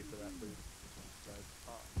 2-2 ready for that, please. Guys.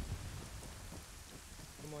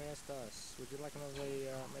 ¿Cómo estás? Would you like another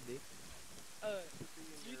medic? Do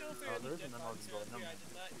you know if there are any dead bodies around here? I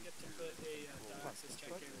did not get to put a dialysis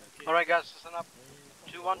check in. Okay. Alright guys, listen up.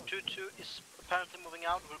 2-1-2-2 is apparently moving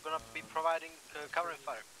out. We're gonna be providing covering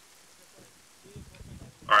fire.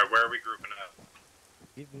 Alright, where are we grouping up?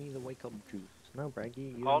 Give me the wake up juice. No,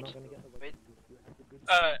 Braggy, you're Halt. not gonna get the wake up juice. You have the good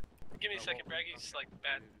Give me a second, Braggy's like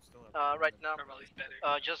bad. Right now, Carmeli's better.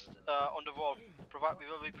 just on the wall. We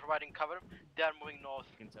will be providing cover. They are moving north.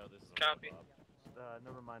 You can tell this is Copy.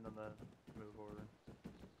 Never mind on the move order.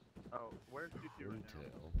 Oh, where's 2-2 right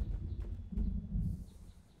now?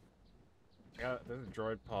 Yeah, there's a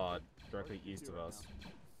droid pod directly east of us.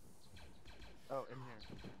 Oh, in here.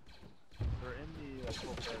 They're in the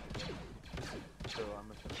full barricade. So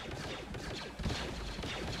I'm assuming.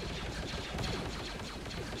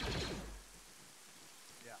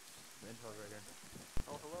 Yeah, the intel's right here.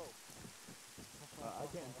 Oh, hello. I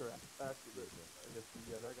can't interact. I guess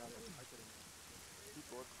you I got it. I couldn't.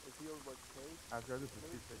 Is he over like cave? After this is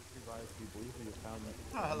 262 guys, do you believe we have found that?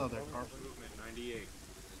 Oh, hello there, Carl. Movement 98.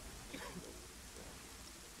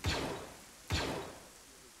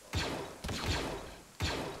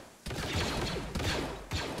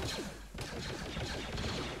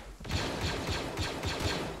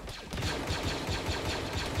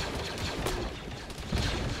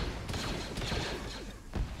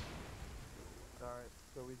 Alright,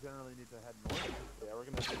 so we generally need to head north. Yeah, we're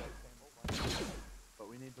gonna do that same. But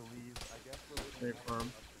we need to leave, I guess we're Stay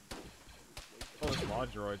firm. Oh, there's a lot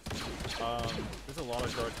of droids. There's a lot of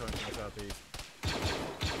droids coming from the southeast.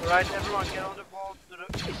 Alright, everyone, get on the wall. To the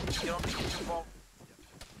east. Get on the eastern wall.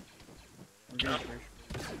 Yeah.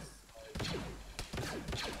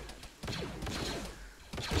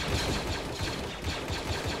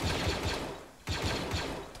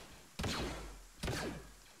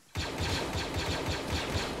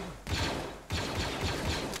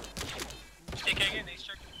 Hey, can I get an ace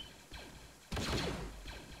check?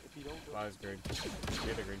 Flies green.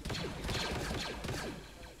 Get a green.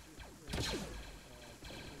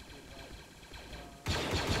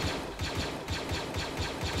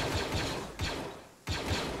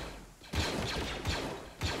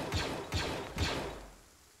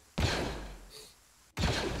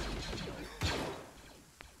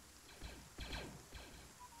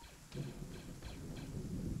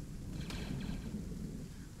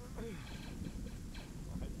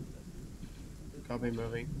 Copy,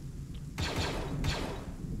 moving.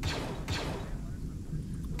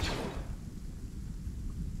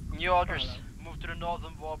 New orders. Move to the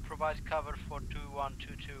northern wall. Provide cover for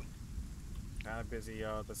 2122. Kinda busy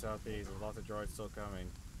at the southeast. There's lots of droids still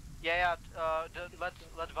coming. Yeah.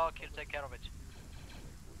 Let Valkyrie take care of it.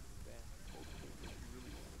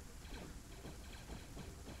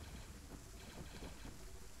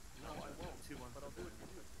 No, I won't. 2-1. But I'll do it for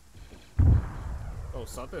you. Oh,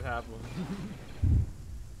 something happened.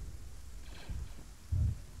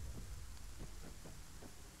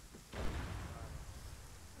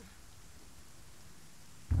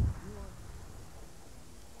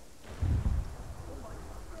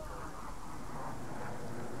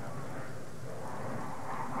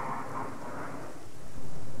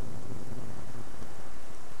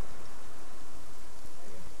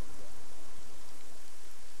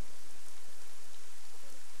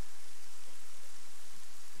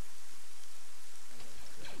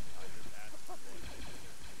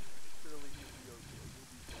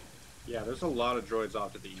 Yeah, there's a lot of droids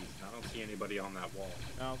off to the east, and I don't see anybody on that wall.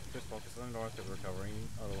 No, just focus on the north because we're covering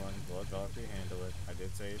other ones. Let Valkyrie handle it. I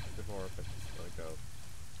did say it before, but just let it go.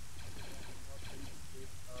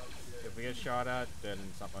 If we get shot at, then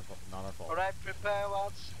it's not my fault, not our fault. Alright, prepare,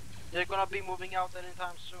 lads. They're gonna be moving out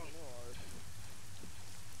anytime soon.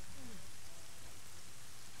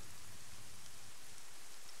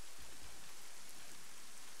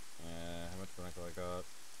 How much clinical I got?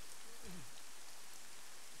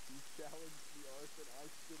 You challenged the arson, I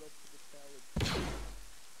stood up to the challenge.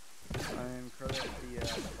 I'm currently at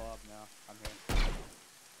the Bob now. I'm here.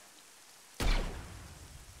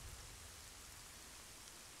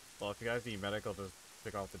 Well, if you guys need medical, just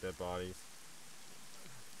pick off the dead bodies.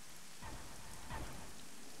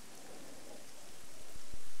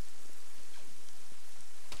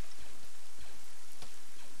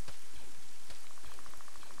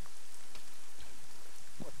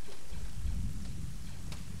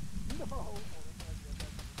 No!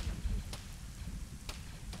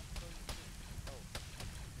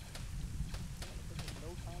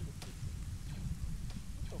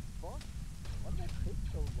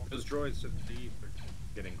 Those droids to the east are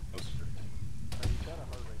getting closer. You gotta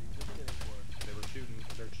hurry, he's just getting worse.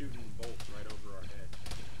 They're shooting bolts right over our head.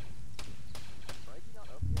 Right? You not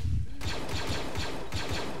up yet?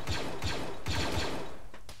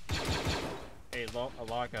 Hey,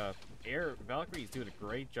 Alaka, Valkyrie's doing a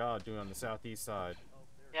great job doing on the southeast side.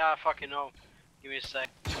 Yeah, I fucking know. Give me a sec.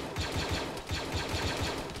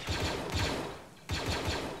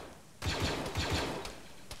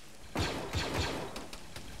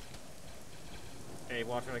 Hey, Hey,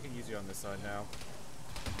 Watcher, I can use you on this side now.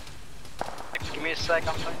 Give me a sec,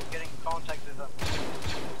 I'm trying to get in contact with them.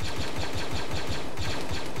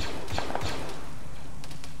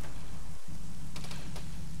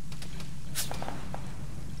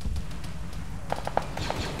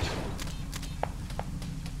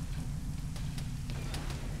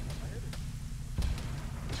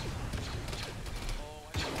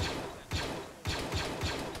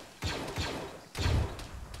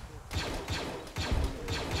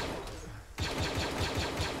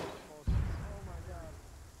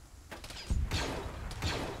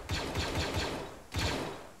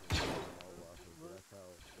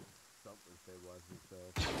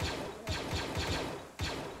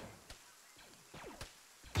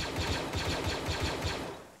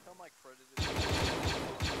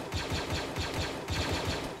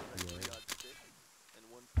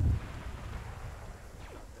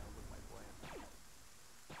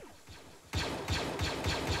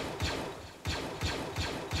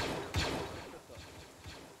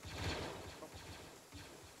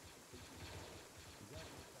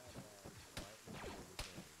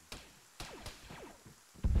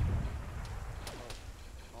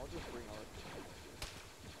 I'll just bring Arma.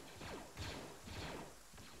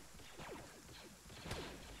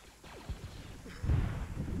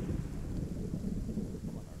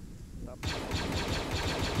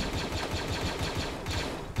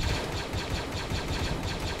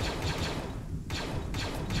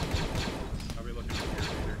 I'll be looking over here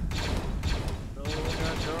later. Still looking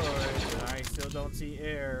at droids, and I still don't see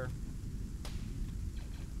air.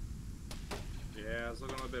 Yeah, it's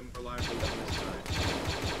looking a bit more lively on this side.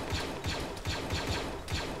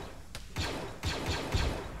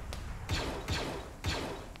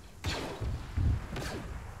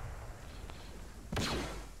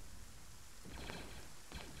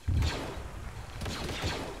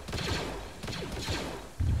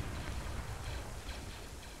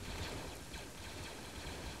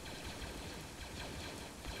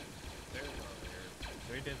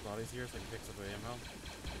 Three dead bodies here so I can pick up the ammo.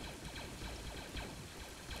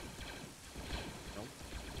 Nope.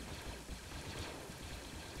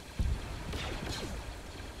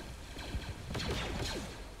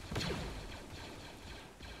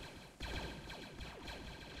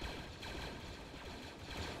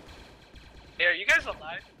 Hey, are you guys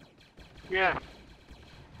alive? Yeah.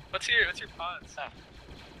 What's your pods?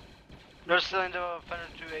 They're still in the Fender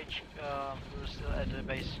 2H, they're still at the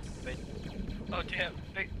base. Oh damn,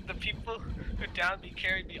 the people who downed me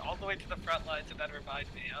carried me all the way to the front lines and then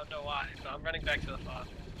revived me. I don't know why, but I'm running back to the FOB.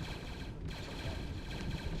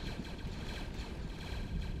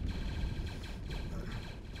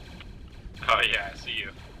 Oh yeah, I see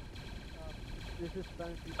you.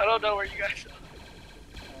 I don't know where you guys are.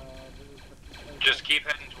 Just keep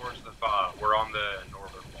heading towards the FOB. We're on the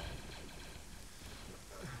northern wall.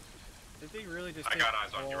 Did they really just I take got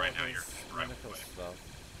eyes on you right now, all you're his right medical away. stuff?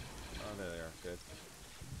 Oh, there they are. Good.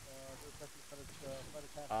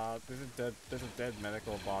 There's a dead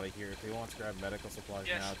medical body here. If he wants to grab medical supplies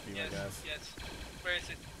Yes, now, it'd be yes, my guess. yes. Where is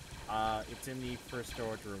it? It's in the first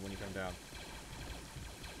storage room when you come down.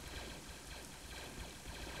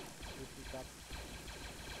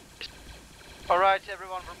 Alright,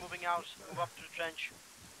 everyone, we're moving out. Move up to the trench.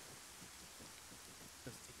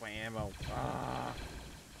 Just take my ammo. Ah.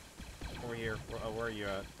 Over here. Where are you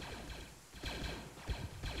at?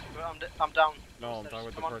 I'm down. No, I'm Upstairs. talking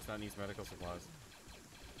with the Come on. person that needs medical supplies.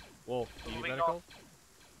 Wolf, do you need Moving medical?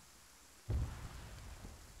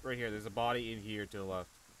 Right here. There's a body in here to the left.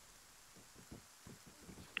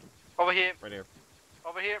 Over here. Right here.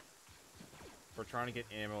 Over here. We're trying to get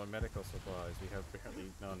ammo and medical supplies. We have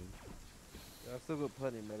barely none. Yeah, I've still got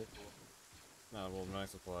plenty of medical. Not well, medical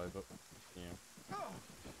supplies, but yeah.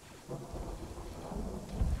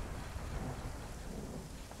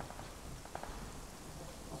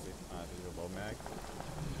 There's a low mag.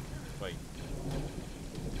 Wait.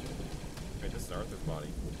 Wait, this is Arthur's body.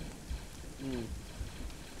 Hmm.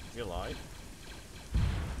 Is he alive?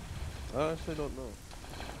 I actually don't know.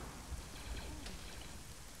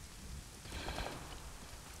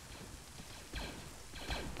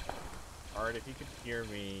 Alright, if you could hear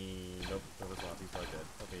me... Nope, that was off. He's probably dead.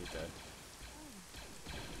 Okay, he's dead.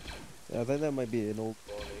 Yeah, I think that might be an old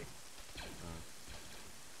body.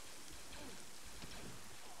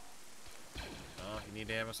 Oh, if you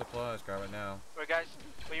need ammo supplies, grab it now. Alright guys,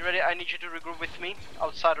 when you're ready, I need you to regroup with me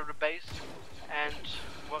outside of the base and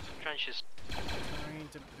work the trenches. Trying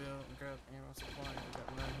to build and grab ammo supplies. We got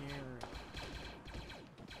one here.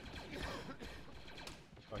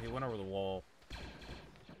 Oh, he went over the wall.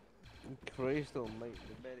 Christ almighty,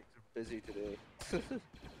 the medics are busy today.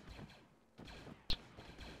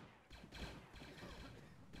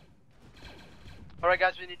 Alright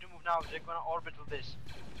guys, we need to move now. They're gonna orbital this.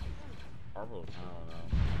 Orbital? I don't know.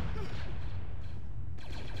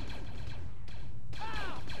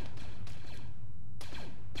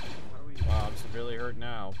 Wow, I'm severely hurt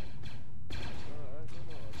now.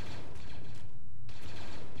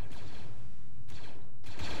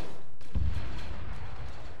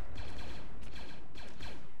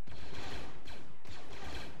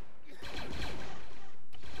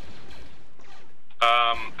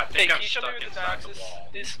 I think Hey, I'm can you show me stuck where the inside the diaxis wall.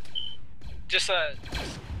 is? Just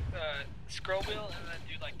scroll wheel and then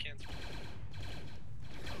do like cancel.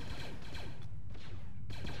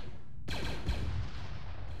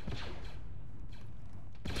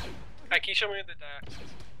 Hey, can you show me where the diaxis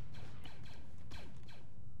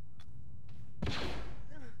is?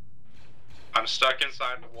 I'm stuck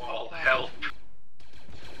inside the wall. Help.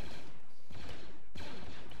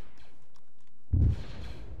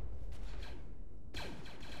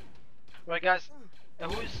 Right guys,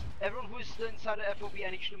 everyone who is still inside the FOB,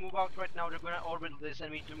 I need you to move out right now. They're gonna orbital this and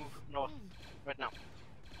we need to move north right now.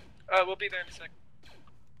 We'll be there in a sec.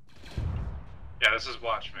 Yeah, this is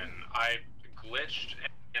Watchman. I glitched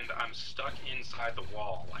and I'm stuck inside the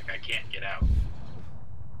wall. Like, I can't get out.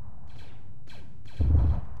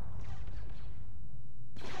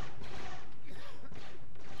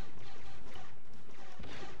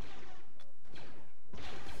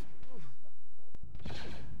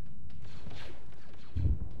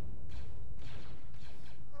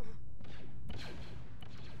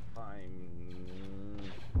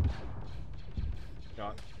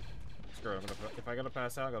 God. Screw it. If I gotta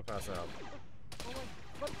pass out, I'm gonna pass out. Oh my,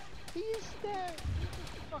 but he is there!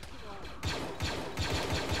 Fucking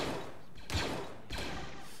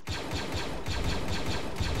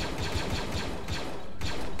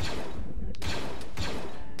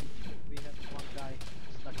we have one guy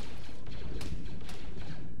stuck.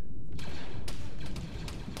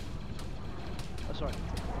 Oh, sorry.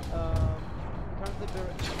 Currently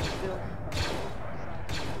we're still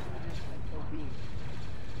OB.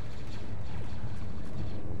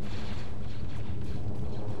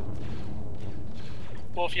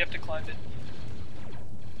 Well, if you have to climb it,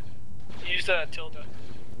 use tilde.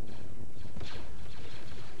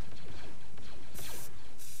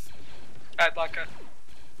 Alright, Blanca.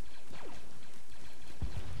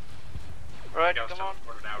 Right, Yeah, come on.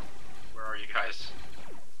 out. Where are you guys?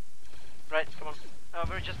 Right, come on.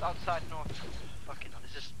 We're just outside north. Fucking hell,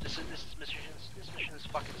 this mission is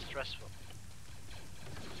fucking stressful.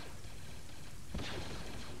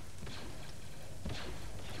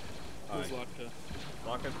 Who's Lotka?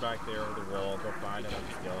 Locka's back there over the wall. Go find him and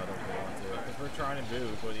just yell at him if they want to. Because we're trying to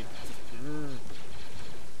move, but he just...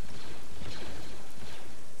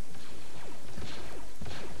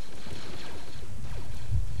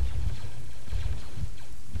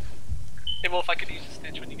 Hey, Wolf, I could use a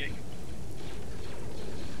stitch when you get here.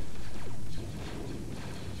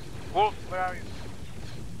 Wolf, where are you?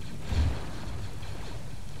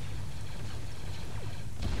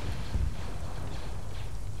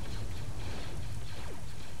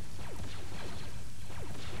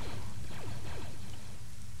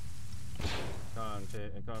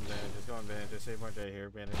 Come on, bandages, save my day here,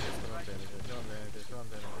 bandages, come on, bandages.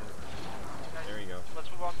 There you go. Let's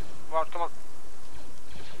move on. Move out, come on.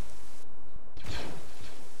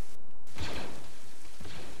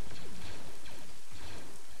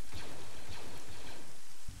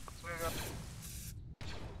 Let's move up.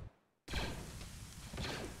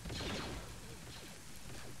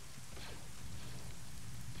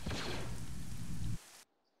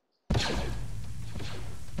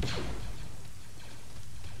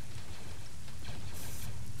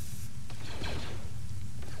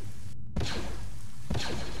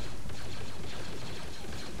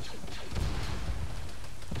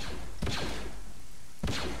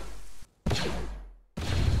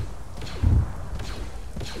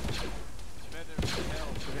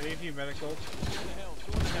 AV medical. Go in the hill.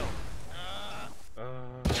 Go in the hill.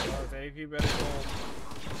 It's AV medical.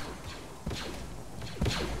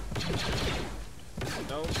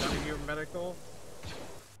 No, none of you are medical.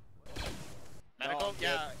 Medical? Oh,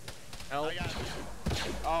 Yeah. Help. I got him.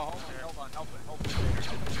 Oh, hold on. Help it.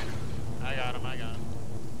 I got him. Let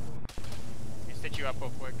me stitch you up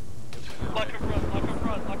real quick. Lock him run. Oh,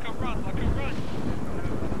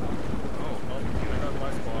 well, you got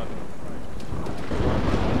my squad.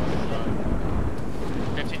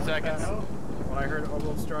 15 seconds. When I heard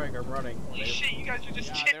Orbital Strike, I'm running. Holy shit, you guys are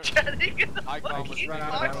just chit-chatting in the fucking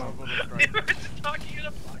box. They were just talking in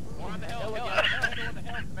a box. One on the hill.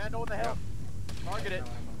 Commando in the hill. Target it.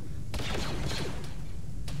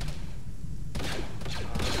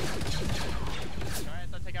 Alright,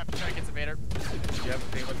 so take up to try to get some Vader. Yep,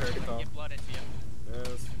 think what's ready to call. Get blood into you.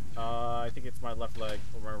 Yes. I think it's my left leg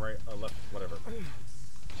or my right, left, whatever.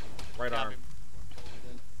 Right arm.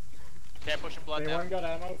 Okay, pushing blood Anyone now. got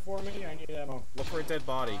ammo for me? I need ammo. Look for a dead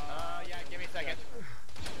body. Yeah, give me a second.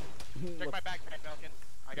 Check my backpack, Falcon.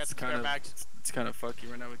 I got some spare bags. It's kind of fucky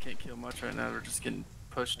right now. We can't kill much right now. We're just getting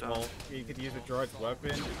pushed Well, off. you could use a droid's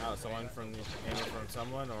weapon, someone from aiming from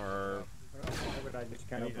someone, or Why would I just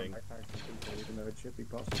kind of open anything. my backpack for people, even though it should be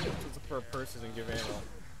possible? Just look for purses and give ammo. Let me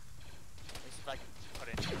see if I can put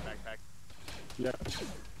it into your backpack. Yeah.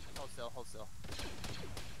 Hold still, hold still.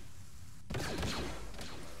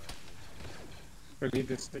 I need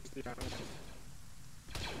this 60 ammo.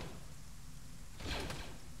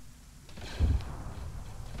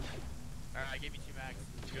 Alright, I gave you 2 mags.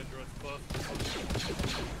 You got droids close.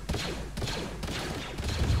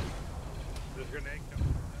 There's a grenade coming.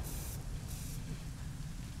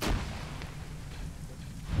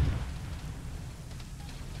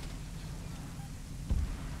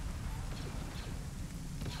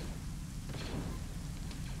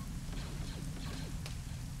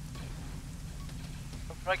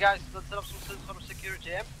 Right guys, let's set up some sort of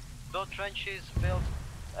security. Build trenches, build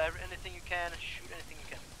anything you can, shoot anything you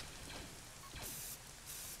can.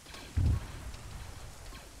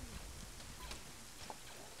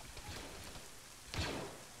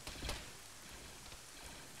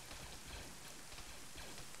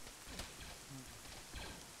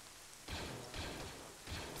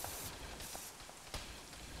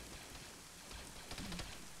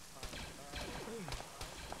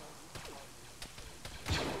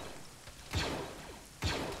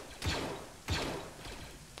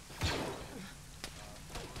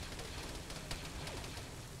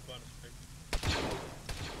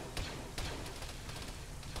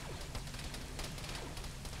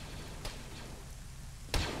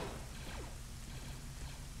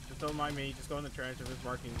 Just don't mind me, just go in the trench, I'm just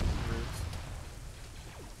marking routes.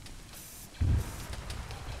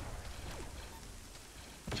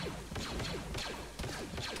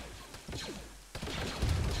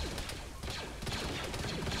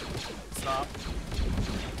 Stop.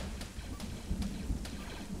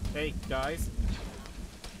 Hey, guys.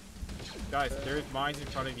 Guys, there's mines in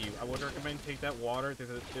front of you. I would recommend take that water.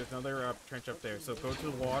 There's another trench up there. So go to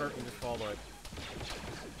the water and just follow it.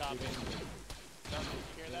 Stop it. Stop, did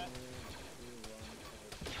you hear that?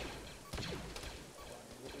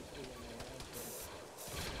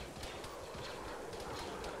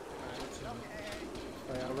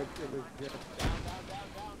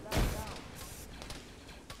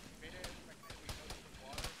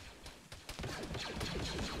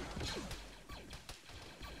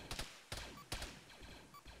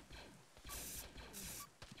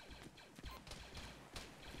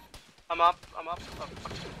 I'm up. Oh, fuck.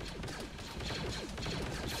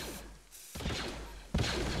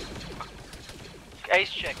 Ace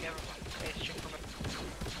check, everyone. Ace check for me.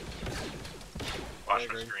 Watch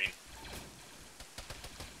my screen.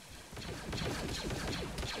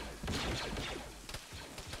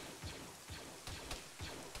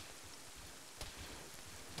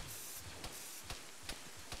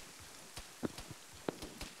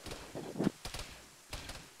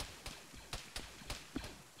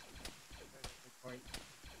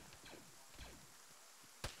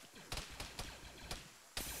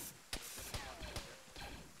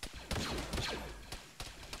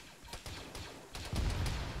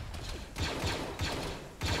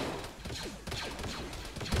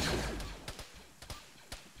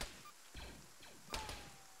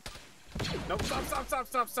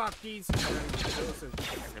 Nope, stop, geez.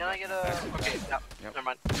 Can I get a... Okay, no, never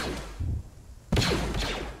mind.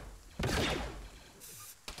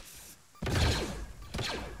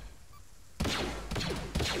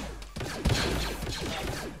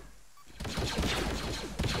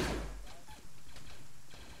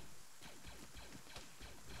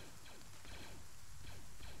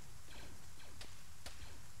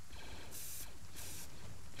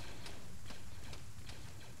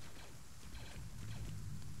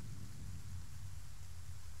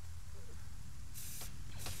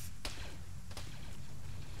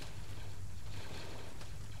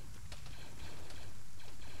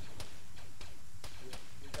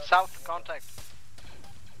 South contact.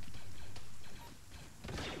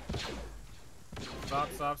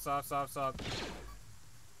 Stop.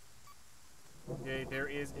 Okay, there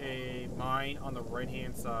is a mine on the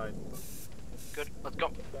right-hand side. Good, let's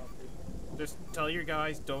go. Just tell your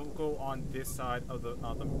guys don't go on this side of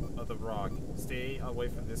the rock. Stay away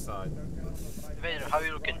from this side. Vader, how are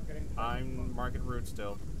you looking? I'm marking route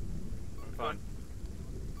still. I'm fine.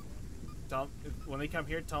 Tell when they come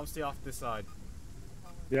here, tell them stay off this side.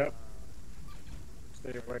 Yep. Stay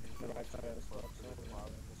away from the right side of the squad.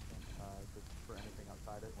 Just for anything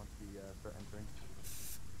outside it once we start entering.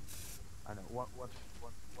 I know. Once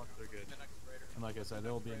they're good. And like I said,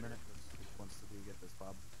 there will be a minute once we get this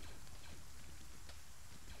fob.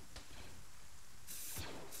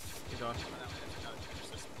 Keep going.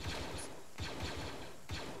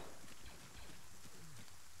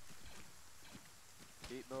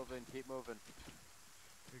 Keep moving, keep moving.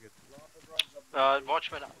 You're good.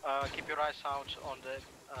 Watchman, keep your eyes out on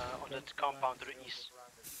the compound to the east.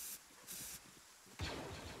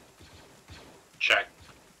 Check.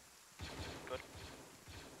 Good.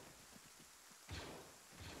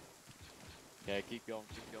 Okay, keep going,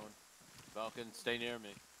 keep going. Falcon, stay near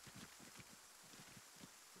me.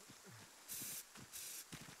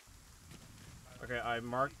 Okay, I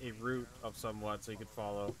marked a route of somewhat so you could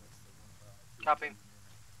follow. Copy.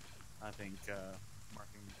 I think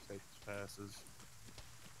marking safe passes.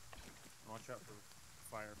 Watch out for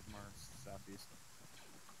fire from our southeast.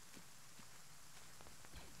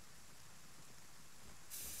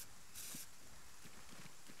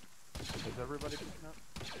 Is everybody picking up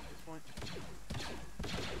at this point?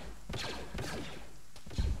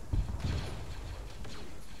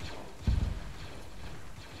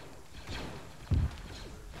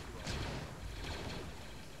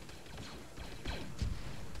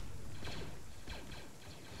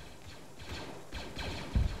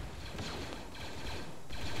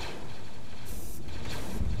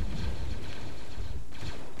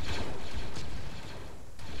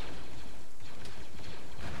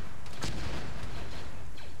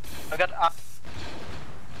 I got up.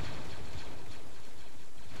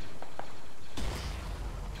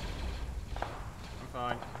 I'm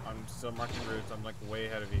fine. I'm still marking routes. I'm like way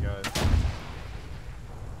ahead of you guys.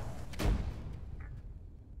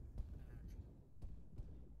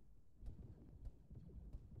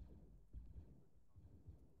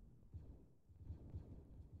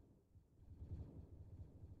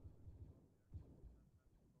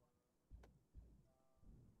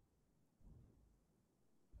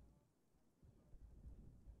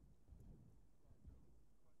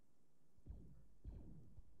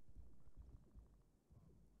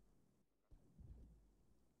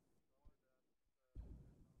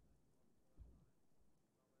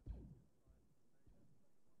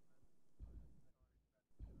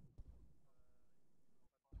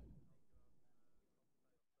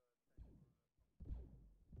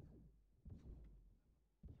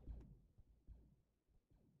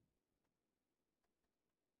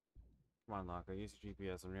 Come on, Locker. Use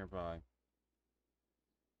GPS. I'm nearby.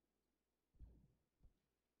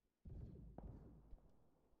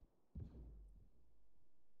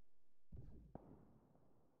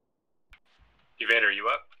 Evader, are you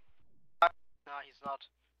up? No, he's not.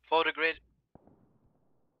 Follow the grid.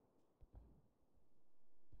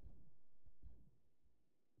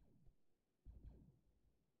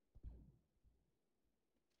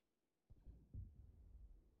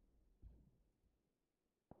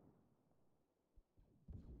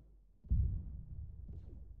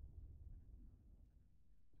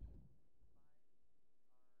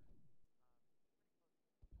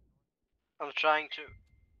 I'm trying to.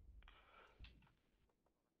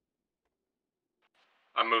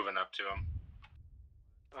 I'm moving up to him.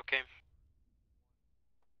 Okay.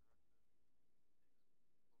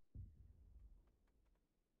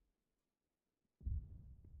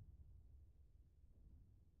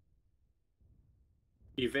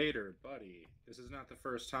 Evader, buddy, this is not the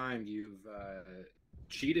first time you've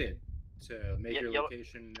cheated to make your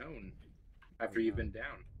location known after you've been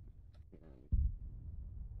down.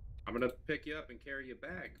 I'm gonna pick you up and carry you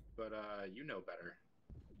back, but you know better.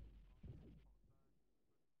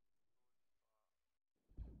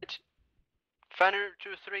 Fanner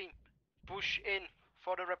 2-3, push in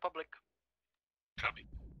for the Republic. Copy.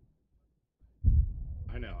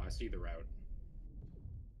 I know, I see the route.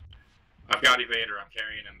 I've got Evader, I'm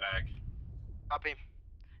carrying him back. Copy.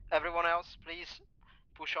 Everyone else, please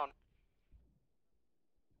push on.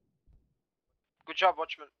 Good job,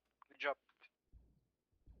 Watchman. Good job.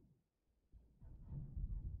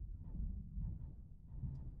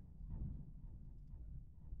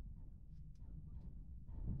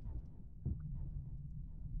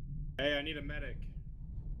 Hey, I need a medic.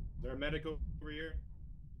 Is there a medic over here?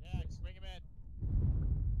 Yeah, just bring him in.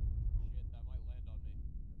 Shit, that might land on me.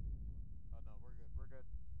 Oh no, we're good, we're good.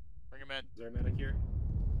 Bring him in. Is there a medic here?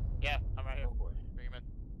 Yeah, I'm right here. Oh boy. Bring him in.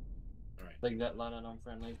 Alright. Like that landed on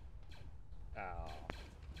friendly. Oh.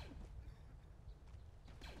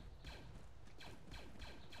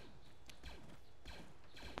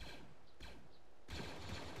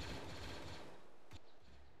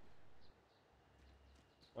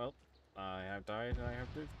 died and I have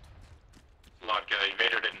lived. Lodka,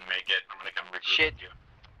 Vader didn't make it. I'm gonna come regroup Shit. with you.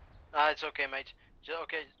 It's okay, mate.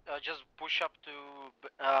 Just push up to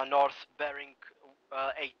north, bearing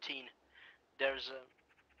 18. There's a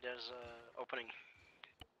opening.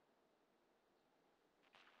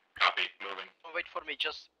 Copy. Moving. Don't wait for me.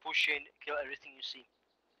 Just push in, kill everything you see.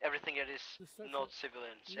 Everything that is not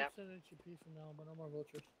civilians. Yeah. Use an HEP for now, but no more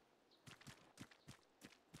vultures.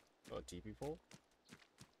 Oh, TP pole?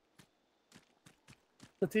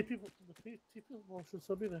 The TP wall should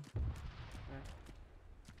still be there.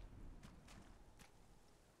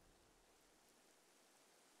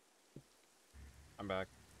 I'm back.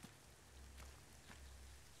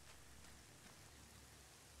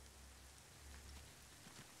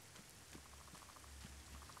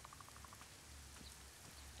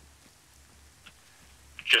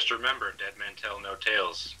 Just remember, dead men tell no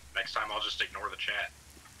tales. Next time I'll just ignore the chat.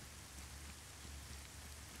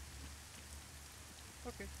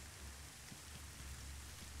 Okay.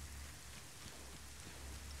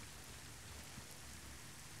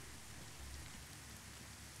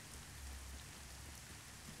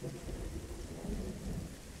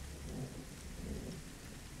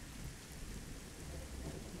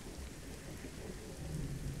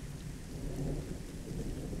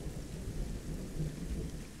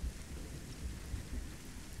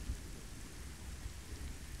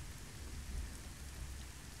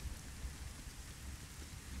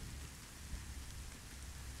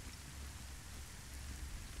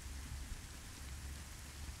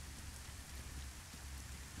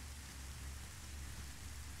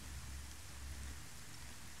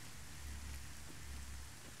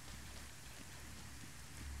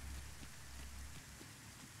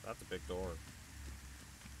 That's a big door.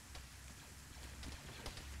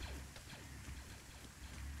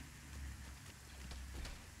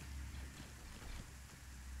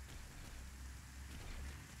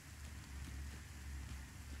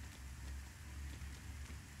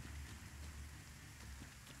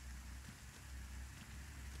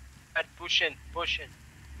 Push in, push in.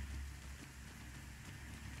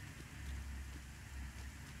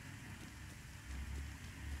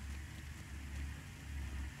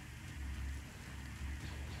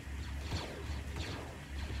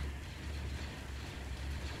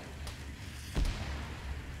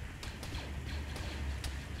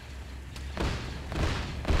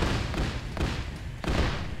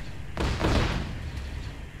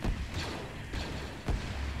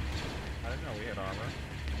 I didn't know we had armor.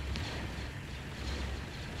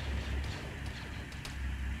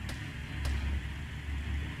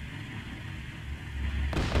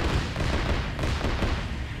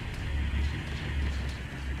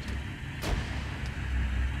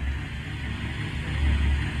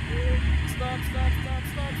 Stop, stop, stop,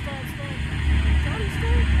 stop, stop, stop. Johnny,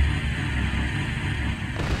 stop.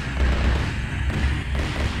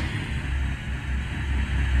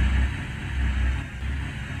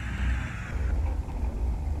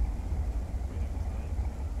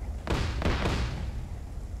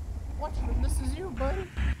 Watchman, this is you, buddy.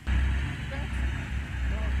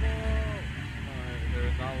 There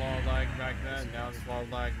was not law lag back then, now it's law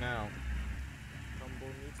lag now. Rumble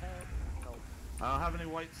needs help. I don't have any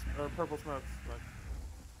white or purple smokes, but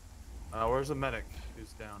where's the medic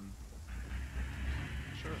who's down?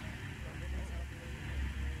 Sure.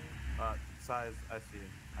 Size, I see you.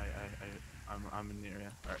 I'm in the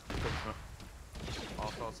area. Alright, purple smoke.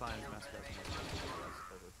 Also, science master.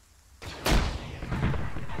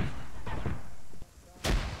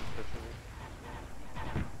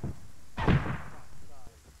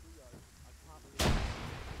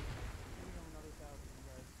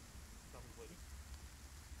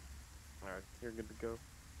 Alright, you're good to go.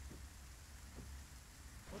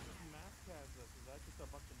 What's this mask has us? Is that just a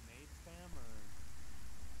bunch of nade spam or?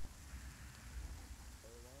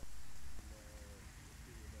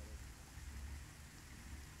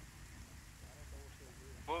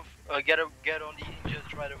 Move, get on the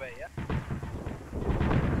engines right away, yeah?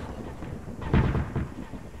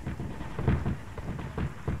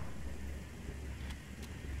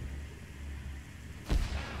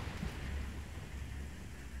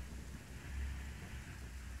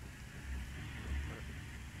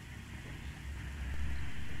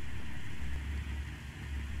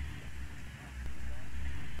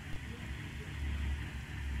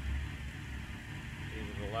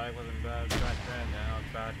 The lag wasn't bad back then, now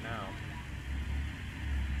it's bad now.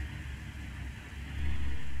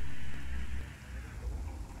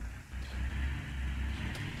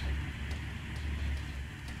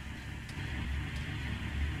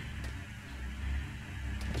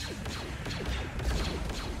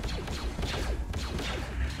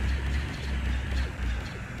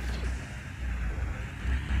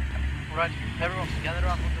 Everyone, gather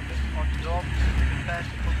up on the dog. Keep it fast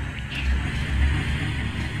before we reach.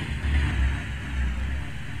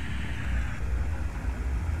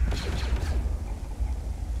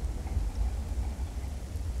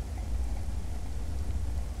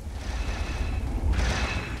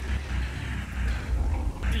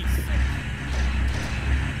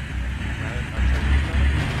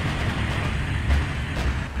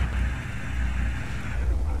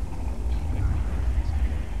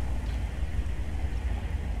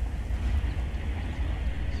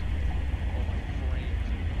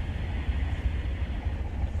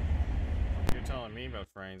 You're telling me about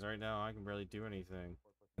frames. Right now, I can barely do anything.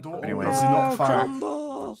 Anyways, not far. I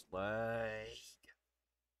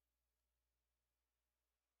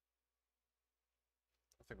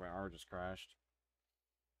think my armor just crashed.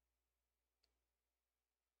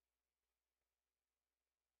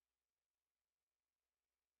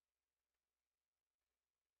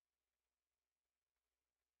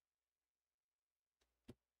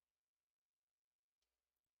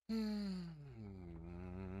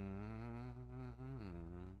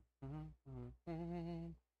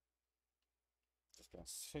 Just gonna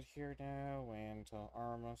sit here now until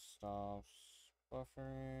Arma stops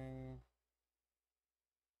buffering.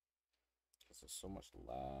 Because there's so much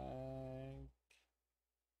lag.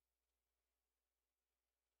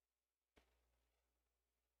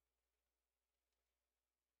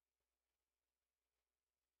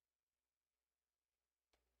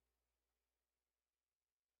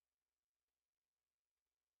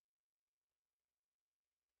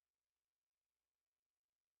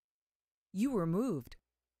 You were moved.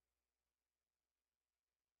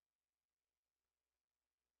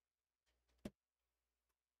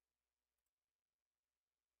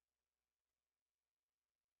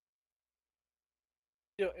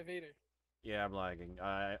 Yo, Evader. Yeah, I'm lagging.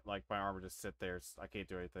 Like my armor just sit there. I can't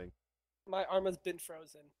do anything. My Arma's been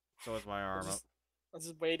frozen. So is my armor. I'm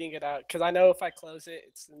just waiting it out because I know if I close it,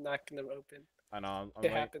 it's not gonna open. I know.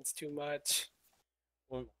 It happens too much.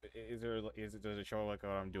 Well, does it show like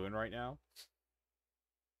what I'm doing right now?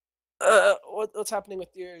 What's happening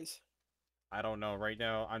with yours? I don't know. Right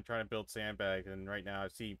now, I'm trying to build sandbags, and right now I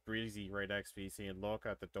see Breezy right next to me, seeing Look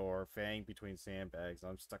at the door, Fang between sandbags.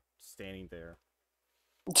 I'm stuck standing there.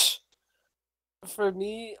 For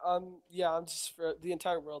me, yeah, I'm just the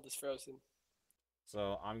entire world is frozen.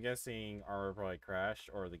 So I'm guessing armor probably crashed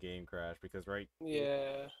or the game crashed because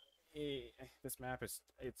Yeah. This map is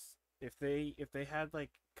if they had like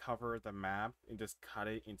cover the map and just cut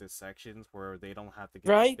it into sections where they don't have to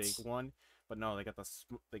get the big one, but no, they got the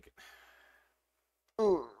like.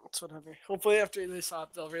 It's whatever. Hopefully after this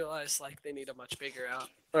op, they'll realize like they need a much bigger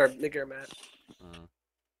bigger map.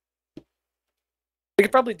 We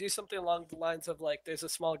could probably do something along the lines of like there's a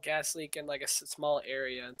small gas leak in like a small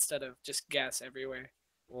area instead of just gas everywhere.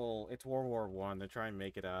 Well, it's World War I. They're trying to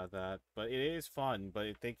make it out of that, but it is fun. But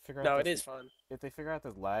if they figure out No, it is fun. If they figure out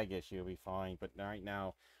this lag issue, it'll be fine. But right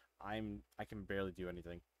now, I can barely do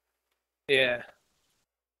anything. Yeah.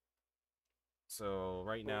 So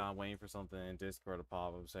right now, I'm waiting for something in Discord to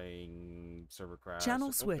pop up saying server crash.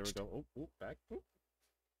 Channel switched. There we go. Oh, back. Oh.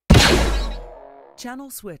 Channel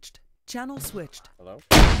switched. Channel switched. Hello?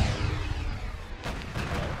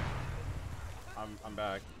 I'm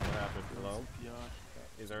back. What happened? Hello?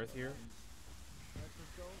 Is Earth here?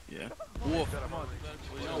 Yeah. Whoa, come on.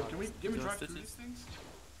 Yo, can we drive through these things?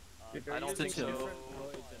 I don't think so.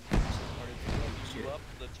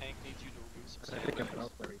 The tank needs you to remove some sand.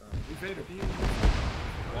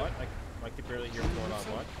 What? I can barely hear what's going on.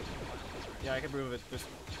 What? Yeah, I can move it. Just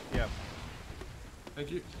yeah.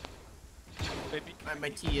 Thank you. Baby. My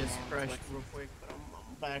tea is crushed real quick, but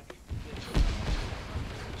I'm back.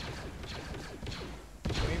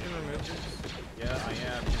 Can we even remove this? Yeah, I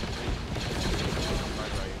am.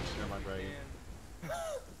 Never mind, Brian.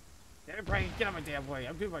 Damn, Brian, get out of my damn way.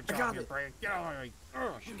 I'm doing my job here, Brian. Get out of my way.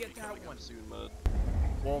 You get that one soon, bud.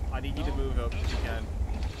 Well, I need you to move up if you can.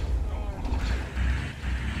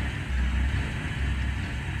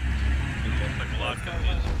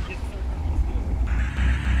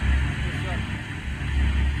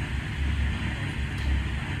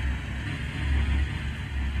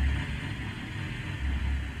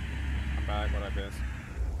 I'm back. What I missed?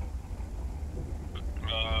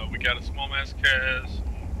 We got a small mass cast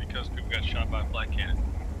because people got shot by a black cannon.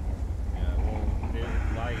 Yeah, well, they're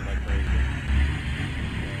lying like crazy.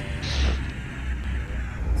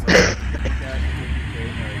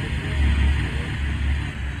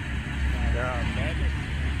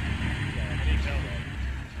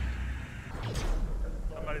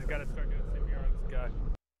 Somebody's got to start doing CPR on this guy.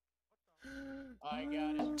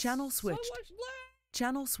 Channel switched.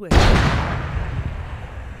 Channel switched.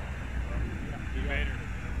 Vader.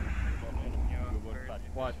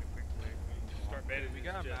 What? Start Vader. We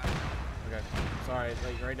got him. Okay. Sorry,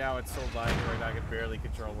 like right now it's still dying. Right now I can barely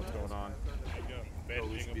control what's going on. There you go.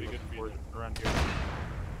 Vader's gonna be good for you. Around here.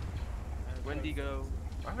 Wendigo.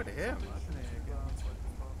 Why would him?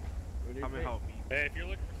 Come and help me. Hey, if you're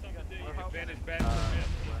looking for something to do, you can advantage Badger.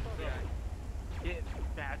 Get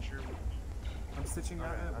Badger. I'm stitching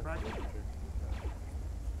that bracket.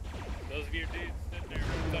 Those of you dudes sitting there,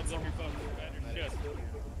 thumbs up your phone. Badger's chest.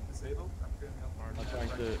 Disabled? I'm trying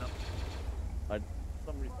to. For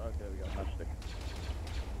some reason. Okay, we got matchstick.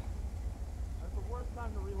 That's the worst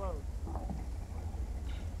time to reload.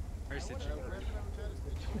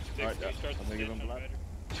 Alright, I'm gonna give him black.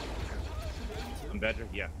 I'm Badger?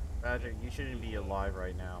 Yeah. Badger, you shouldn't be alive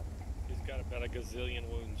right now. He's got about a gazillion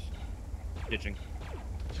wounds. Ditching.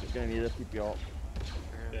 He's gonna need a CPR.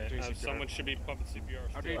 Yeah, someone should be pumping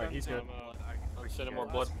CPR. Okay, Alright, he's good. I'm sending more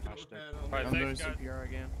blood. Alright, I'm doing thanks, guys. CPR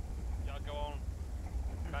again. Y'all go on.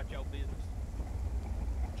 Back y'all business.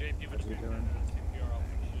 JP, what you doing?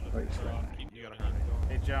 You gotta hurry.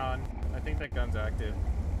 Hey, John, I think that gun's active.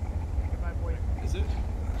 Is it?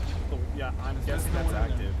 Yeah, I'm guessing that's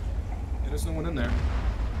active. Yeah, there's no one in there.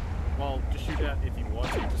 Well, just shoot that if you want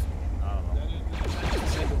to. Just, I don't know.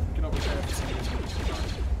 Get over there.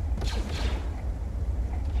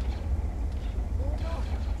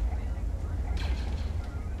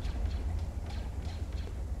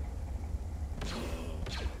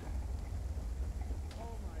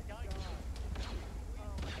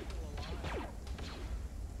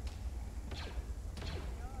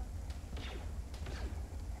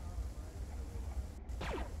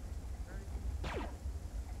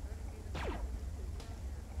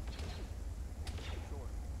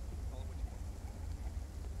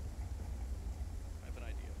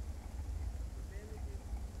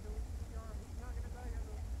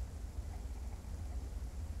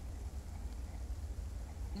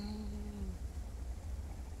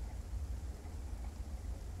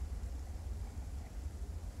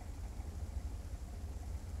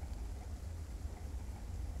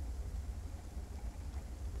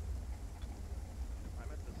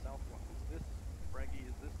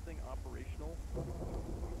 Operational.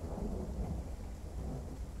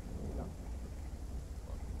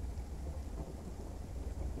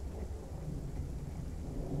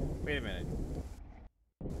 Wait a minute.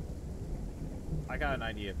 I got an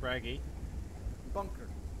idea. Braggy. Bunker.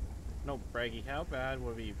 No, Braggy, how bad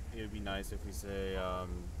would it would be nice if we say,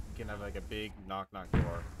 we can have like a big knock-knock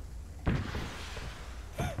door.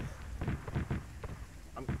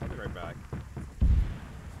 I'll be right back.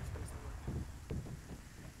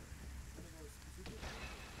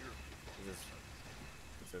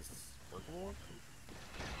 Is this workable?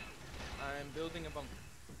 I'm building a bunker.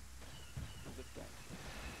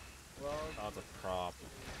 Well, oh, it's a prop.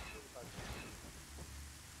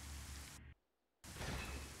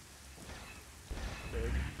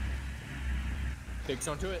 Pigs,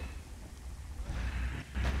 don't do it.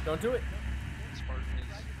 Don't do it. Spartan is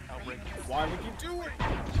outbreaking. Why would you do it?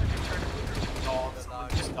 Oh, the dog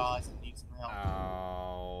just dies and needs some help.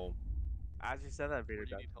 Ow. As you said that, Vader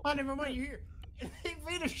died. Oh, never mind, you're here.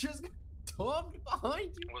 Vader's just talking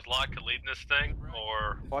behind you. Was Locke leading this thing,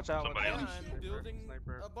 or Watch out, somebody else? I'm building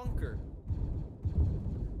a bunker.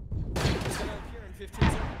 It's gonna appear in 15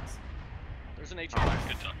 seconds. There's an HMI.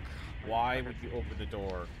 Good talk. Why would you open the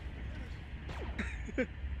door? Because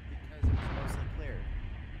it's mostly clear.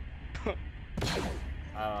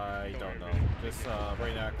 I don't know. Just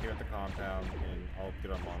right now, clear out the compound, and I'll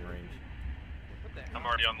get on long range. I'm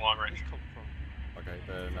already on long range. Okay,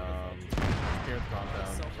 then clear the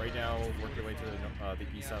compound. Right now, work your way to the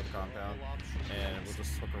east side of the compound, and we'll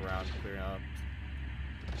just look around, clear out.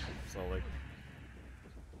 So like,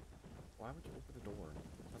 why would you open the door?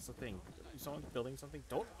 That's the thing. If someone's building something,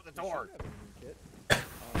 don't open the door.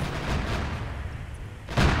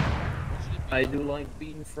 I do like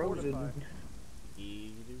being frozen.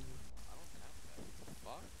 You do.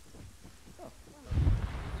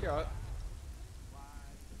 Yeah.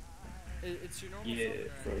 It's your normal. Yeah,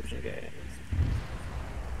 phone, frozen right? guy.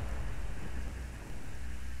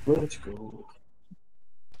 Let's go.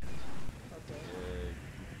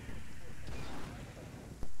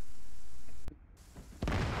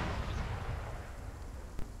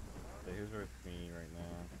 Okay, who's with me right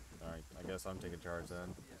now? Alright, I guess I'm taking charge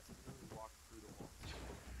then.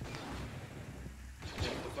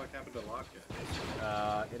 What the fuck happened to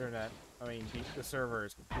Locke? Internet. I mean, the server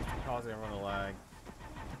is causing everyone to lag.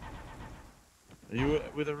 Are you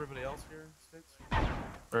with everybody else here, Sticks?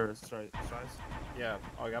 Or, sorry, Size? Yeah,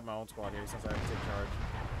 I got my own squad here since I have to take charge.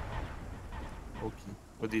 Okay.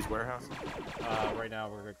 With these warehouses? Right now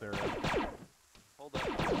we're gonna clear it. Hold up.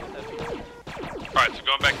 Alright, so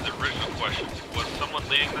going back to the original question, was someone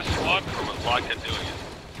leading the squad or was Locka doing it?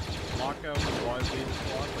 Locka was leading the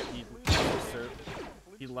squad, but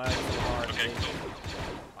he lagged so hard. Okay, cool.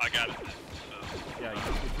 I got it then. So, yeah,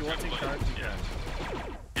 if you want to take charge, you can.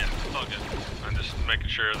 Yeah, it's all good. I'm just making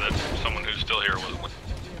sure that someone who's still here wasn't leading.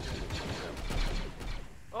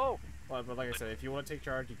 Oh! Well, but like I said, if you want to take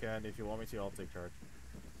charge, you can. If you want me to, I'll take charge.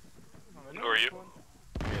 Who are you?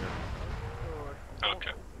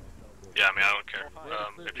 Okay. Yeah, I mean, I don't care.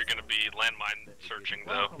 If you're gonna be landmine searching,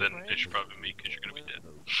 though, then it should probably be me, because you're gonna be dead.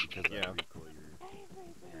 Yeah.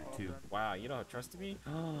 Two. Wow, you know how trusted me?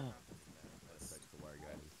 Alright,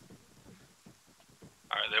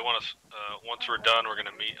 they want us, once we're done, we're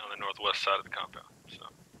gonna meet on the northwest side of the compound, so.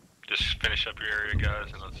 Just finish up your area,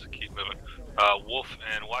 guys, and let's keep moving. Wolf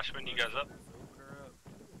and Watchman, you guys up?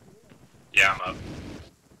 Yeah, I'm up.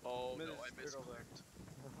 Oh, no, I misclicked.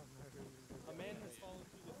 A man has fallen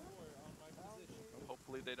through the floor on my position.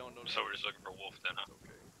 Hopefully they don't notice. So we're just looking for Wolf then, huh?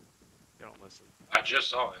 Okay. You don't listen. I just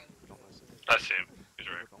saw him. I see him. He's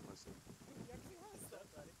right. Don't listen.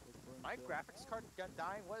 My graphics card got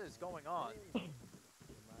dying? What is going on?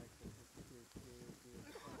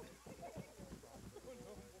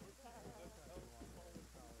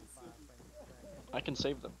 I can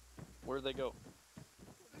save them. Where'd they go?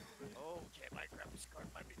 Oh, okay, my graphics card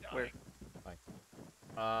might be dying. Where? Bye.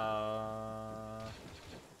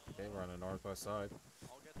 Okay, we're on the northwest side.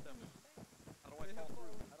 I'll get them. How do I fall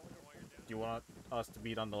through? How do I know why you're down? Do you want us to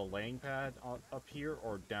meet on the laying pad up here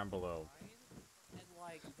or down below? And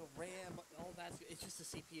like the RAM, all that's it's just a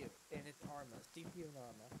CPU and it's Arma, CPU and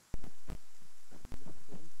Arma.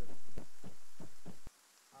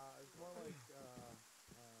 It's more like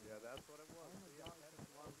yeah, that's what it was. Yeah,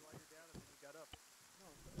 while you're down and then you got up.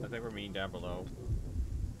 I think we're meeting down below.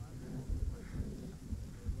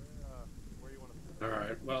 Where you want to?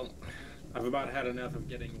 Alright, well, I've about had enough of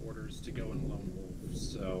getting orders to go and lone wolf,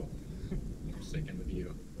 so I'm sticking with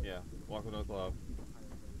you. Yeah, welcome to the club.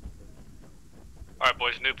 Alright,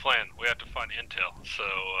 boys, new plan. We have to find intel, so,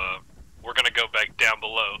 we're gonna go back down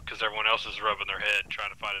below, because everyone else is rubbing their head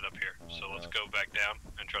trying to find it up here. So let's go back down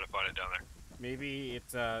and try to find it down there. Maybe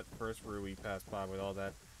it's first route we passed by with all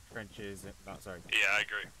that trenches and, not sorry. Yeah, I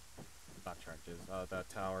agree. Not trenches, that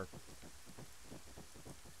tower.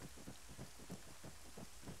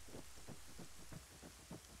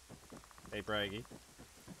 Hey Braggy.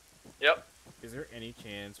 Yep. Is there any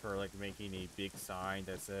chance for like making a big sign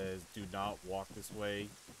that says "Do not walk this way"?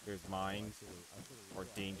 There's mines or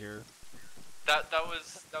danger. That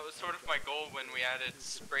was sort of my goal when we added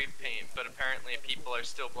spray paint, but apparently people are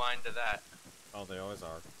still blind to that. Oh, they always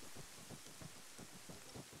are.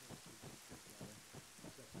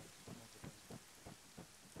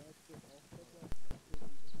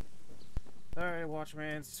 Alright,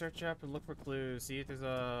 Watchman, search up and look for clues. See if there's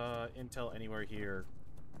intel anywhere here.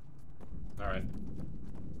 Alright.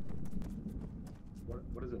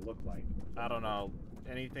 What does it look like? I don't know.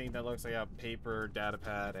 Anything that looks like a paper, data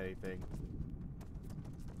pad, anything.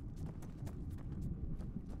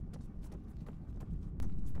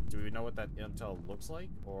 Do we know what that intel looks like,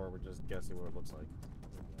 or we're just guessing what it looks like?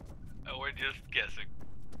 Oh, we're just guessing.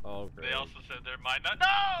 Oh, great. They also said there might not.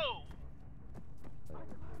 No!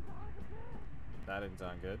 That didn't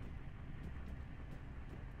sound good.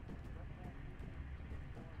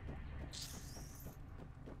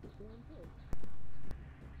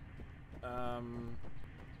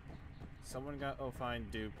 Someone got find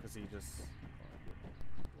Duke because he just.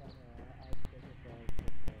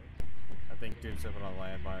 I think Duke's up on a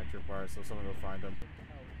landmine tripwire, so someone go find him.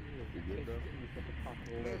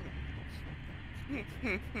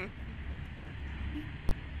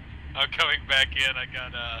 I'm coming back in. I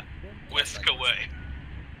got whisk away.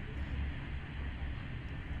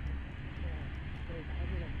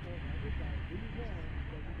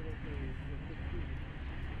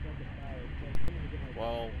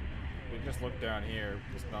 Well, we just looked down here.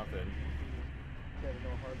 There's nothing.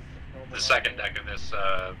 The second deck of this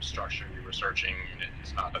structure we were searching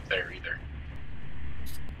is not up there either.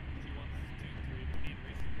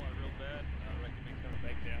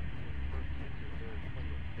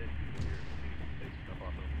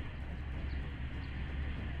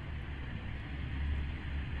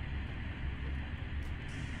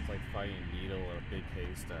 It's like fighting a needle or a big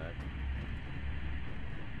haystack.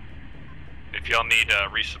 If y'all need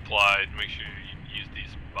resupply, make sure you use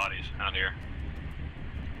these bodies out here.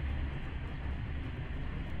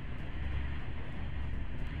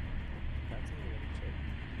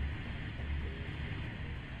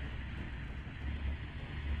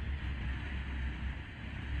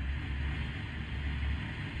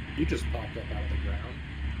 You just popped up out of the ground.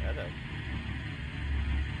 I know.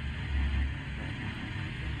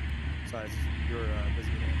 Besides, you're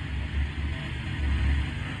busy there.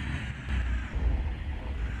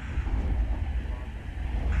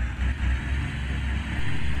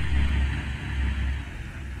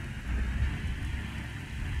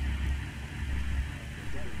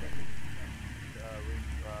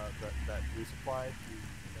 That resupply to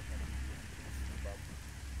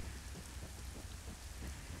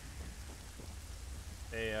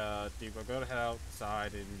Hey, Steve, I'm gonna head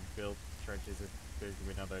outside and build trenches if there's gonna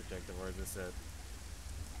be another objective, or is this it?